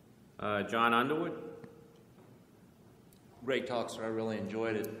 John Underwood? Great talk, sir. I really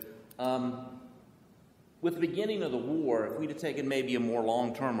enjoyed it. With the beginning of the war, if we'd have taken maybe a more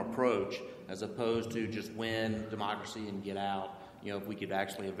long-term approach as opposed to just win democracy and get out, if we could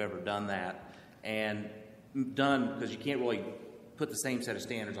actually have ever done that, and done, because you can't really put the same set of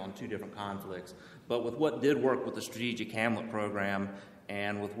standards on two different conflicts, but with what did work with the Strategic Hamlet Program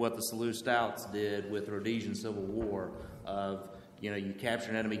and with what the Selous Stouts did with the Rhodesian Civil War of, you capture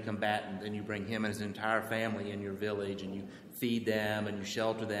an enemy combatant, and you bring him and his entire family in your village, and you feed them, and you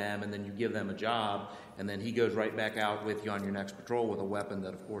shelter them, and then you give them a job, and then he goes right back out with you on your next patrol with a weapon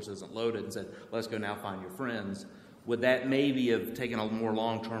that, of course, isn't loaded, and said, let's go now find your friends. Would that maybe have taken a more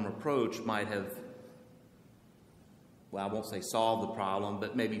long-term approach might have, well, I won't say solved the problem,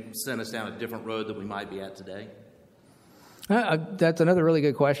 but maybe sent us down a different road that we might be at today? That's another really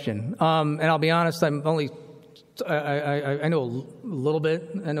good question. And I'll be honest, I know a little bit.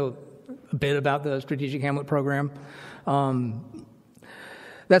 I know a bit about the Strategic Hamlet Program.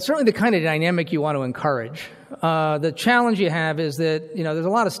 That's certainly the kind of dynamic you want to encourage. The challenge you have is that, there's a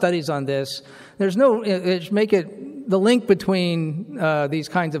lot of studies on this. There's no, make it, the link between these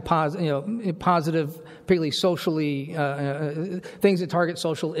kinds of positive, particularly socially, things that target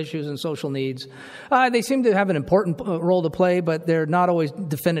social issues and social needs, they seem to have an important role to play, but they're not always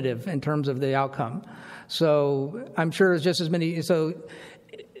definitive in terms of the outcome. So I'm sure it's just as many. So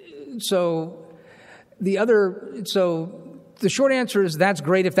the short answer is that's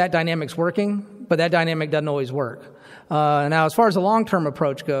great if that dynamic's working, but that dynamic doesn't always work. Now, as far as the long-term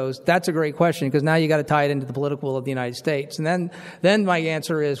approach goes, that's a great question because now you got to tie it into the political will of the United States. And then my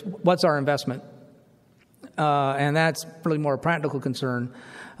answer is, what's our investment? And that's really more a practical concern.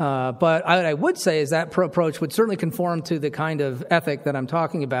 But what I would say is that approach would certainly conform to the kind of ethic that I'm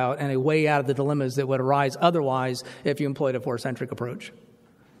talking about and a way out of the dilemmas that would arise otherwise if you employed a force-centric approach.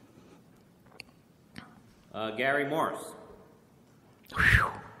 Gary Morris.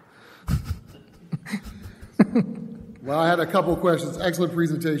 Well, I had a couple of questions. Excellent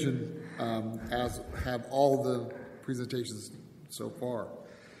presentation, as have all the presentations so far.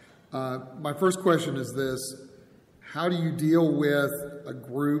 My first question is this. How do you deal with a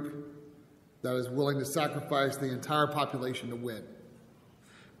group that is willing to sacrifice the entire population to win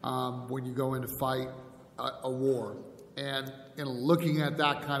when you go in to fight a war? And in looking at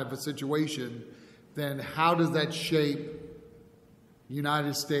that kind of a situation, then how does that shape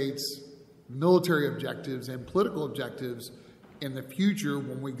United States military objectives and political objectives in the future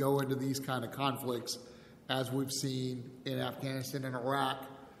when we go into these kind of conflicts, as we've seen in Afghanistan and Iraq,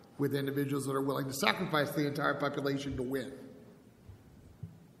 with individuals that are willing to sacrifice the entire population to win?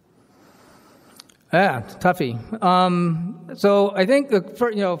 Yeah, toughie. So I think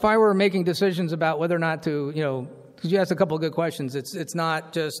if I were making decisions about whether or not to, because you asked a couple of good questions. It's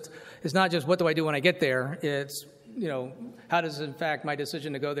not just what do I do when I get there. It's how does in fact my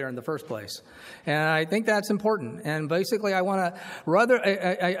decision to go there in the first place, and I think that's important. And basically, I want to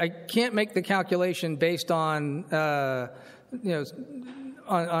I can't make the calculation based on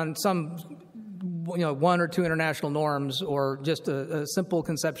on some one or two international norms or just a simple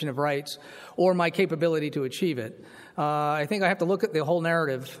conception of rights or my capability to achieve it. I think I have to look at the whole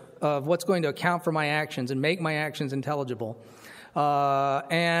narrative of what's going to account for my actions and make my actions intelligible,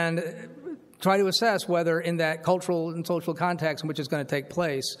 and try to assess whether in that cultural and social context in which it's going to take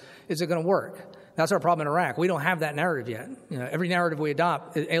place, is it going to work? That's our problem in Iraq. We don't have that narrative yet. Every narrative we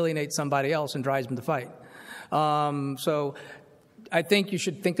adopt, it alienates somebody else and drives them to fight. So I think you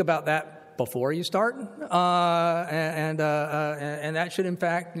should think about that before you start, and that should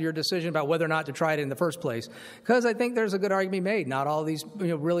impact your decision about whether or not to try it in the first place. Because I think there's a good argument made. Not all of these,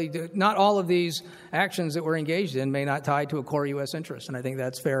 not all of these actions that we're engaged in may not tie to a core U.S. interest, and I think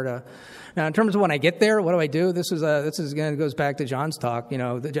that's fair to. Now, in terms of when I get there, what do I do? This is again goes back to John's talk.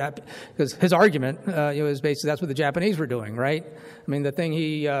 Because his argument is basically that's what the Japanese were doing, right? I mean, the thing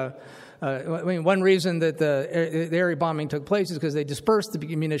he. One reason that the area bombing took place is because they dispersed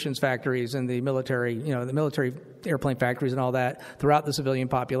the munitions factories and the military airplane factories and all that throughout the civilian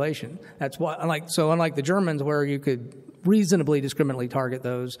population. That's why, unlike the Germans, where you could reasonably discriminately target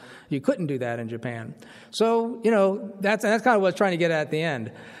those, you couldn't do that in Japan. So, that's kind of what I was trying to get at the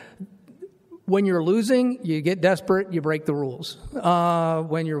end. When you're losing, you get desperate, you break the rules.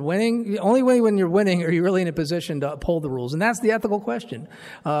 When you're winning, only when you're winning are you really in a position to uphold the rules, and that's the ethical question.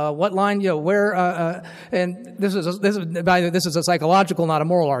 What line, where? And this is a psychological, not a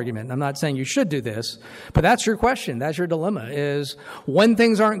moral argument. I'm not saying you should do this, but that's your question. That's your dilemma. Is when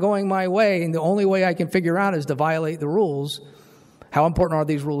things aren't going my way, and the only way I can figure out is to violate the rules. How important are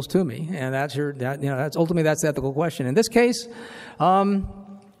these rules to me? And that's ultimately that's the ethical question. In this case.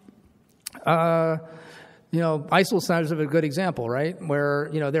 ISIL is a good example, right? Where,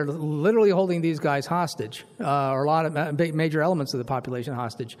 they're literally holding these guys hostage, or a lot of major elements of the population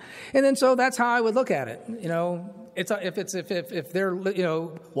hostage. And then so that's how I would look at it. If they're,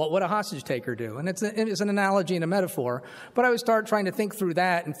 what would a hostage taker do? And it's an analogy and a metaphor, but I would start trying to think through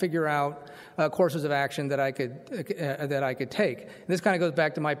that and figure out courses of action that I could take. And this kind of goes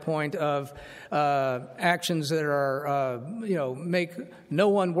back to my point of actions that are, make no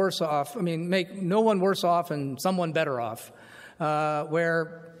one worse off. Make no one worse off and someone better off.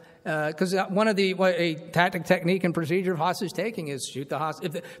 Because a tactic, technique, and procedure of hostage taking is shoot the hostage.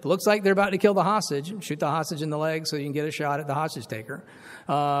 If it looks like they're about to kill the hostage, shoot the hostage in the leg so you can get a shot at the hostage taker.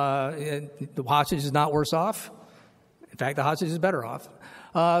 The hostage is not worse off. In fact, the hostage is better off.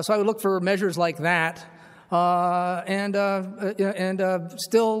 So I would look for measures like that, and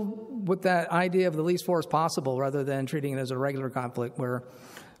still with that idea of the least force possible, rather than treating it as a regular conflict where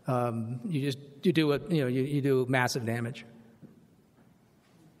you do massive damage.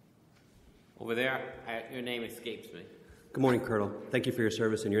 Over there, your name escapes me. Good morning, Colonel. Thank you for your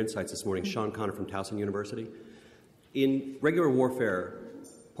service and your insights this morning. Sean Connor from Towson University. In regular warfare,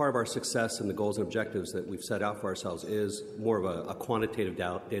 part of our success and the goals and objectives that we've set out for ourselves is more of a quantitative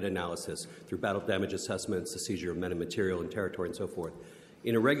data analysis through battle damage assessments, the seizure of men and material and territory and so forth.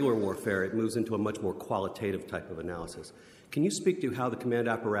 In irregular warfare, it moves into a much more qualitative type of analysis. Can you speak to how the command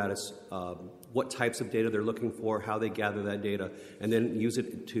apparatus, what types of data they're looking for, how they gather that data, and then use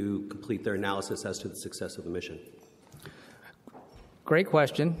it to complete their analysis as to the success of the mission? Great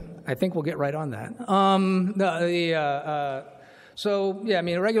question. I think we'll get right on that.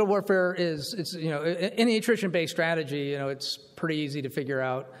 Irregular warfare is any attrition-based strategy. It's pretty easy to figure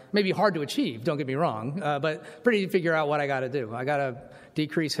out. Maybe hard to achieve. Don't get me wrong, but pretty easy to figure out what I got to do. I got to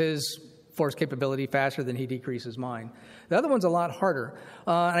decrease his force capability faster than he decreases mine. The other one's a lot harder.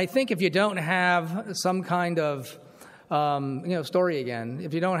 And I think if you don't have some kind of story again,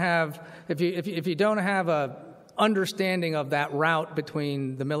 if you don't have a understanding of that route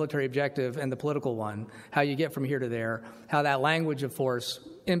between the military objective and the political one, how you get from here to there, how that language of force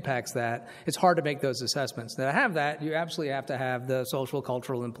impacts that, it's hard to make those assessments. Now, to have that, you absolutely have to have the social,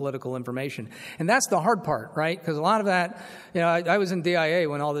 cultural, and political information. And that's the hard part, right? Because a lot of that, I was in DIA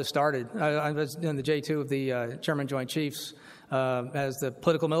when all this started. I was in the J2 of the Chairman Joint Chiefs as the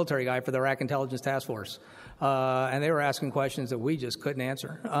political military guy for the Iraq Intelligence Task Force. And they were asking questions that we just couldn't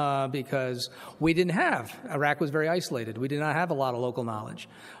answer because we didn't have. Iraq was very isolated. We did not have a lot of local knowledge.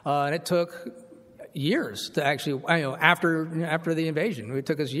 And it took years to actually, after the invasion, it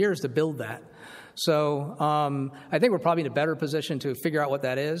took us years to build that. So I think we're probably in a better position to figure out what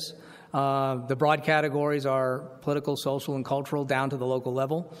that is. The broad categories are political, social, and cultural down to the local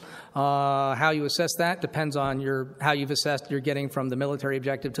level. How you assess that depends on how you've assessed you're getting from the military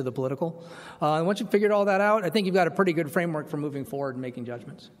objective to the political. And once you've figured all that out, I think you've got a pretty good framework for moving forward and making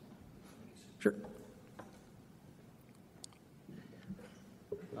judgments. Sure.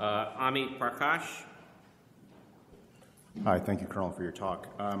 Amit Prakash. Hi, thank you, Colonel, for your talk.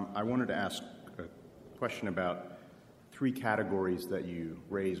 I wanted to ask a question about three categories that you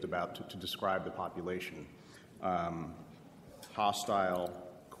raised about to describe the population. Hostile,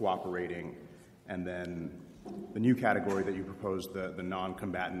 cooperating, and then the new category that you proposed, the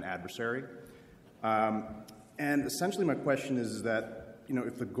non-combatant adversary. And essentially my question is that,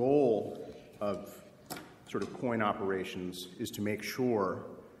 if the goal of sort of COIN operations is to make sure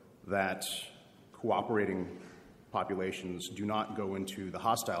that cooperating populations do not go into the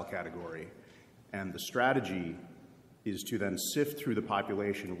hostile category, and the strategy is to then sift through the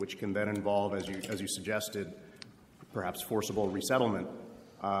population, which can then involve, as you suggested, perhaps forcible resettlement.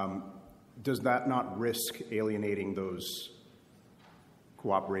 Does that not risk alienating those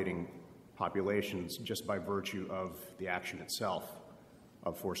cooperating populations just by virtue of the action itself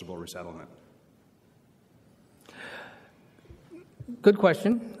of forcible resettlement? Good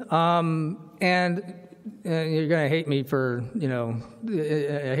question. And you're going to hate me for,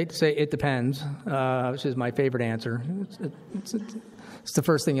 I hate to say it depends, which is my favorite answer. It's the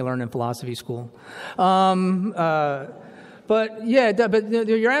first thing you learn in philosophy school. But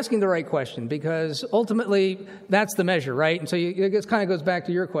you're asking the right question, because ultimately that's the measure, right? And so it kind of goes back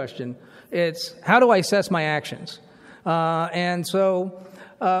to your question. It's how do I assess my actions? And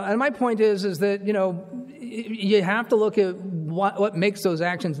my point is that, you have to look at what makes those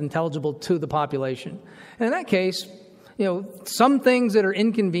actions intelligible to the population. And in that case, some things that are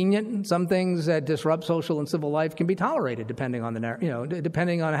inconvenient, some things that disrupt social and civil life can be tolerated depending on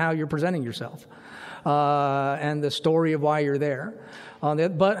depending on how you're presenting yourself and the story of why you're there.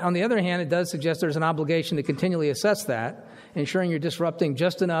 But on the other hand, it does suggest there's an obligation to continually assess that, ensuring you're disrupting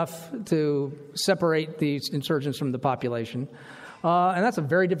just enough to separate these insurgents from the population. And that's a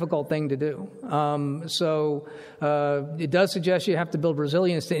very difficult thing to do. It does suggest you have to build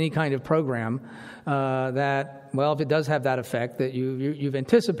resilience to any kind of program that, well, if it does have that effect, that you've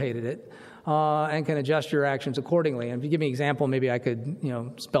anticipated it and can adjust your actions accordingly. And if you give me an example, maybe I could,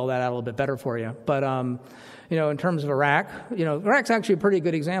 spell that out a little bit better for you. But, in terms of Iraq, Iraq's actually a pretty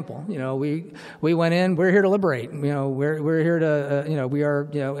good example. We went in, we're here to liberate. We're here to,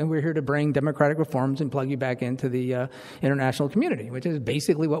 and we're here to bring democratic reforms and plug you back into the international community, which is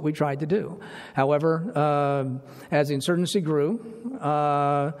basically what we tried to do. However, as the insurgency grew,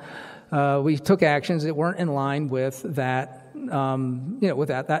 we took actions that weren't in line with that. With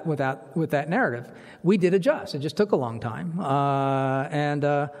that narrative, we did adjust. It just took a long time, and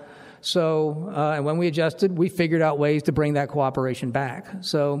when we adjusted, we figured out ways to bring that cooperation back.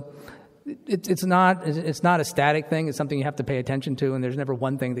 So it's not a static thing. It's something you have to pay attention to, and there's never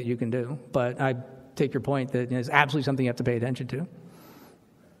one thing that you can do. But I take your point that it's absolutely something you have to pay attention to.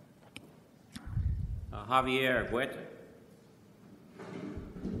 Javier Huerta.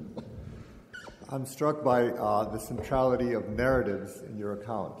 I'm struck by the centrality of narratives in your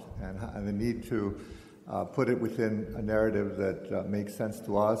account and the need to put it within a narrative that makes sense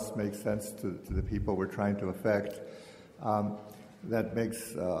to us, makes sense to the people we're trying to affect. That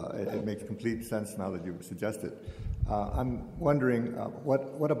makes it makes complete sense now that you've suggested. I'm wondering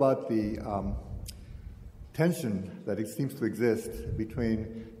what about the tension that it seems to exist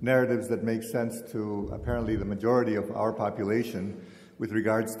between narratives that make sense to apparently the majority of our population with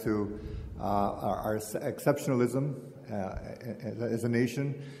regards to our exceptionalism as a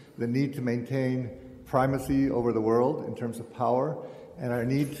nation, the need to maintain primacy over the world in terms of power, and our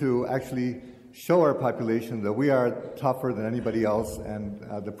need to actually show our population that we are tougher than anybody else. And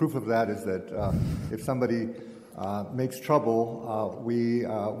the proof of that is that if somebody makes trouble,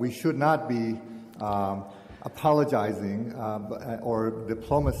 we should not be apologizing or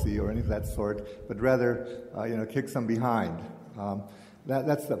diplomacy or anything of that sort, but rather kick some behind.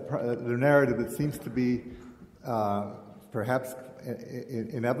 That's the narrative that seems to be perhaps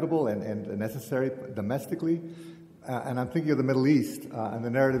inevitable and necessary domestically. And I'm thinking of the Middle East and the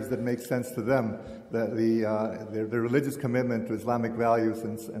narratives that make sense to them, the religious commitment to Islamic values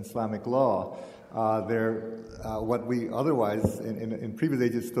and Islamic law, what we otherwise in previous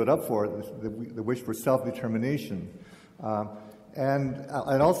ages stood up for, the wish for self-determination. And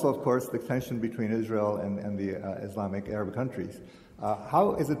also, of course, the tension between Israel and the Islamic Arab countries.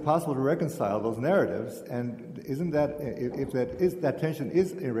 How is it possible to reconcile those narratives? And isn't that, if that tension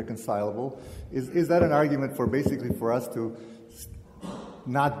is irreconcilable, is that an argument for basically for us to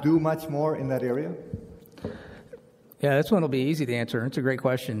not do much more in that area? Yeah, this one will be easy to answer. It's a great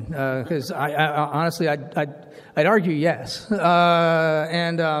question because I honestly I'd argue yes, but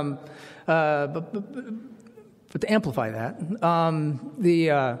to amplify that,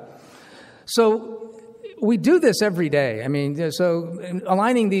 so. We do this every day. I mean, so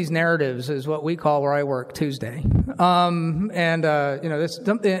aligning these narratives is what we call where I work Tuesday. And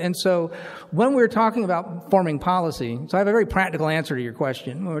so when we're talking about forming policy, so I have a very practical answer to your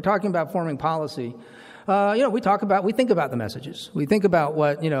question. When we're talking about forming policy, we think about the messages. We think about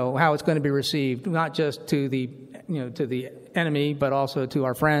what, how it's going to be received, not just to the enemy, but also to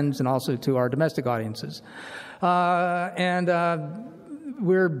our friends and also to our domestic audiences. I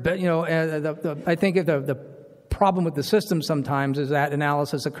think the problem with the system sometimes is that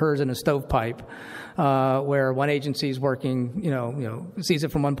analysis occurs in a stovepipe, where one agency is working, sees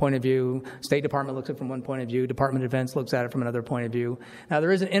it from one point of view, State Department looks at it from one point of view, Department of Defense looks at it from another point of view. Now,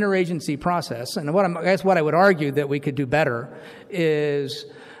 there is an interagency process, and I guess what I would argue that we could do better is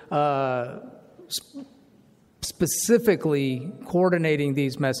specifically coordinating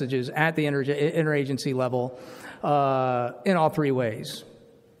these messages at the interagency level in all three ways.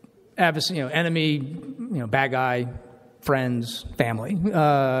 Enemy, bad guy, friends, family,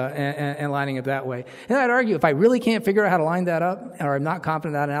 and lining up that way. And I'd argue if I really can't figure out how to line that up, or I'm not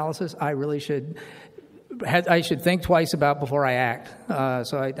confident in that analysis, I should think twice about before I act.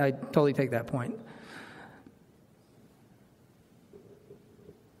 So I totally take that point.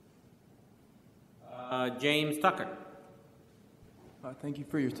 James Tucker. Thank you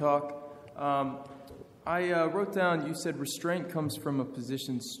for your talk. I wrote down, you said restraint comes from a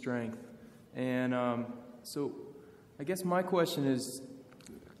position of strength. And so I guess my question is,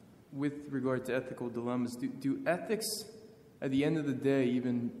 with regard to ethical dilemmas, do ethics at the end of the day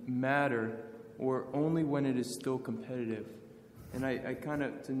even matter, or only when it is still competitive? And I kind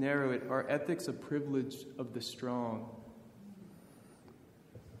of, to narrow it, are ethics a privilege of the strong?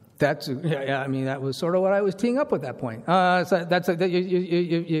 That was sort of what I was teeing up with that point.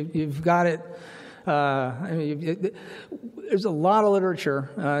 You've got it. There's a lot of literature,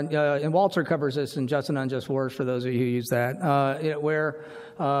 and Walter covers this in Just and Unjust Wars for those of you who use that, where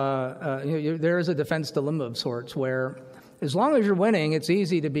there is a defense dilemma of sorts where as long as you're winning, it's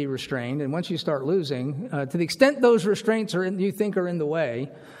easy to be restrained, and once you start losing, to the extent those restraints you think are in the way,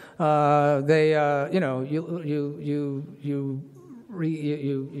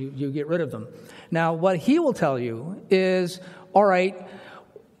 you get rid of them. Now, what he will tell you is, all right,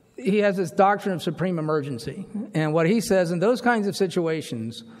 he has this doctrine of supreme emergency. And what he says in those kinds of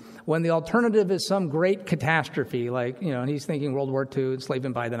situations, when the alternative is some great catastrophe, like, and he's thinking World War II,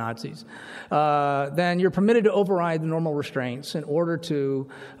 enslavement by the Nazis, then you're permitted to override the normal restraints in order to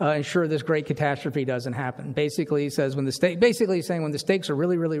ensure this great catastrophe doesn't happen. Basically, he says when the stakes are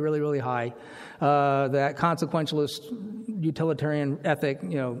really, really, really, really high, that consequentialist utilitarian ethic,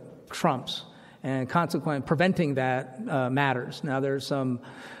 trumps, and consequently preventing that matters. Now, there's some,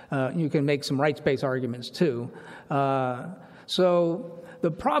 you can make some rights-based arguments too. So the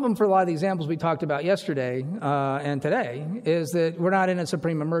problem for a lot of the examples we talked about yesterday and today is that we're not in a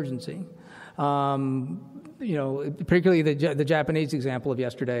supreme emergency. Particularly the Japanese example of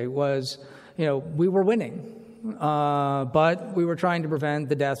yesterday was, we were winning. But we were trying to prevent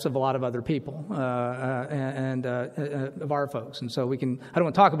the deaths of a lot of other people and of our folks. And so I don't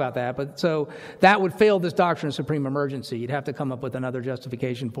want to talk about that, but so that would fail this doctrine of supreme emergency. You'd have to come up with another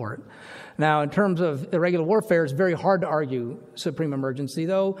justification for it. Now, in terms of irregular warfare, it's very hard to argue supreme emergency,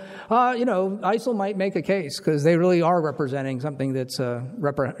 though, ISIL might make a case because they really are representing something that's,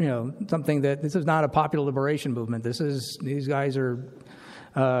 something that this is not a popular liberation movement. These guys are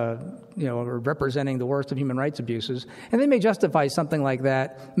representing the worst of human rights abuses. And they may justify something like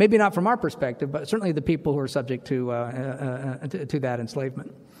that, maybe not from our perspective, but certainly the people who are subject to that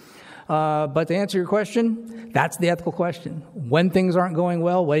enslavement. But to answer your question, that's the ethical question. When things aren't going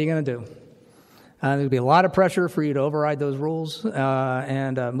well, what are you going to do? There'll be a lot of pressure for you to override those rules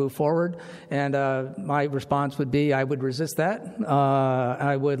and move forward. And my response would be I would resist that.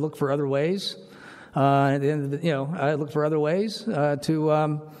 I would look for other ways. At the end of I look for other ways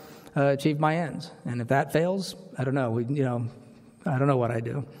to achieve my ends, and if that fails, I don't know. I don't know what I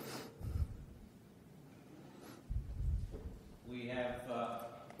do. We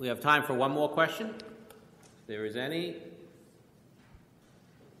have time for one more question, if there is any.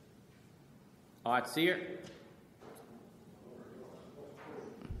 Art Sear.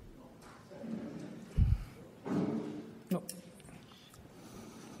 No.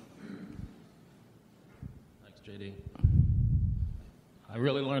 JD. I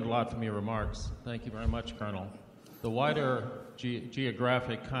really learned a lot from your remarks. Thank you very much, Colonel. The wider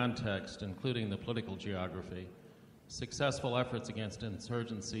geographic context, including the political geography, successful efforts against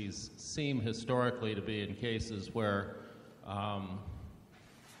insurgencies seem historically to be in cases where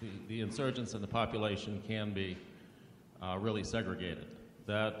the insurgents and the population can be really segregated.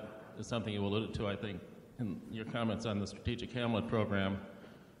 That is something you alluded to, I think, in your comments on the Strategic Hamlet Program.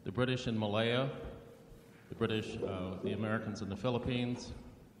 The British in Malaya, the British, the Americans in the Philippines,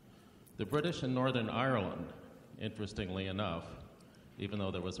 the British in Northern Ireland, interestingly enough, even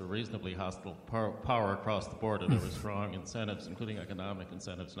though there was a reasonably hostile power across the border, there were strong incentives, including economic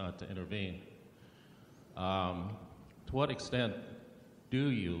incentives, not to intervene. To what extent do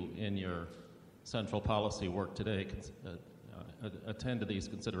you, in your central policy work today, attend to these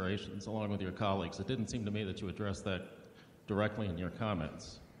considerations along with your colleagues. It didn't seem to me that you addressed that directly in your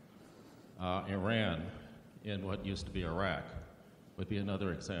comments. Iran, in what used to be Iraq, would be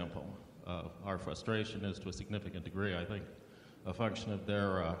another example. Our frustration is, to a significant degree, I think, a function of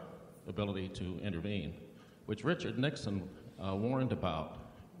their ability to intervene, which Richard Nixon warned about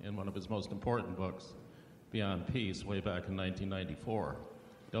in one of his most important books, Beyond Peace, way back in 1994.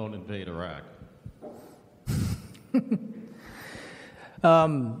 Don't invade Iraq.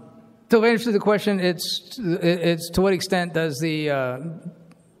 To answer the question, it's to what extent does the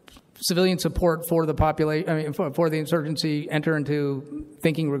civilian support for the population, I mean, for the insurgency, enter into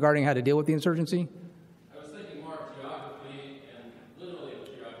thinking regarding how to deal with the insurgency? I was thinking more of geography and literally of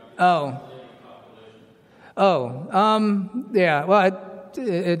geography. Yeah. Well,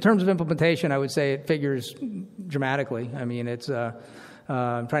 in terms of implementation, I would say it figures dramatically. I mean, it's.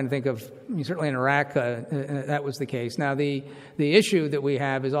 I'm trying to think of. I mean, certainly in Iraq, that was the case. Now, the issue that we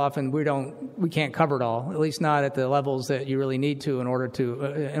have is often we can't cover it all. At least not at the levels that you really need to in order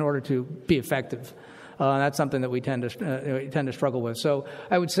to be effective. That's something that we tend to struggle with. So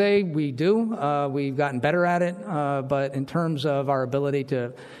I would say we do. We've gotten better at it, but in terms of our ability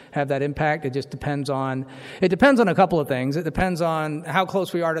to have that impact, it just depends on a couple of things. It depends on how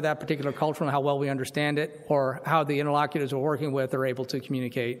close we are to that particular culture and how well we understand it, or how the interlocutors we're working with are able to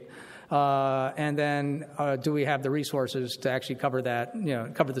communicate. And then do we have the resources to actually cover that,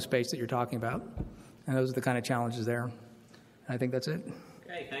 cover the space that you're talking about? And those are the kind of challenges there. I think that's it.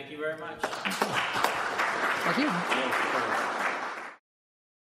 Okay, thank you very much. Thank you.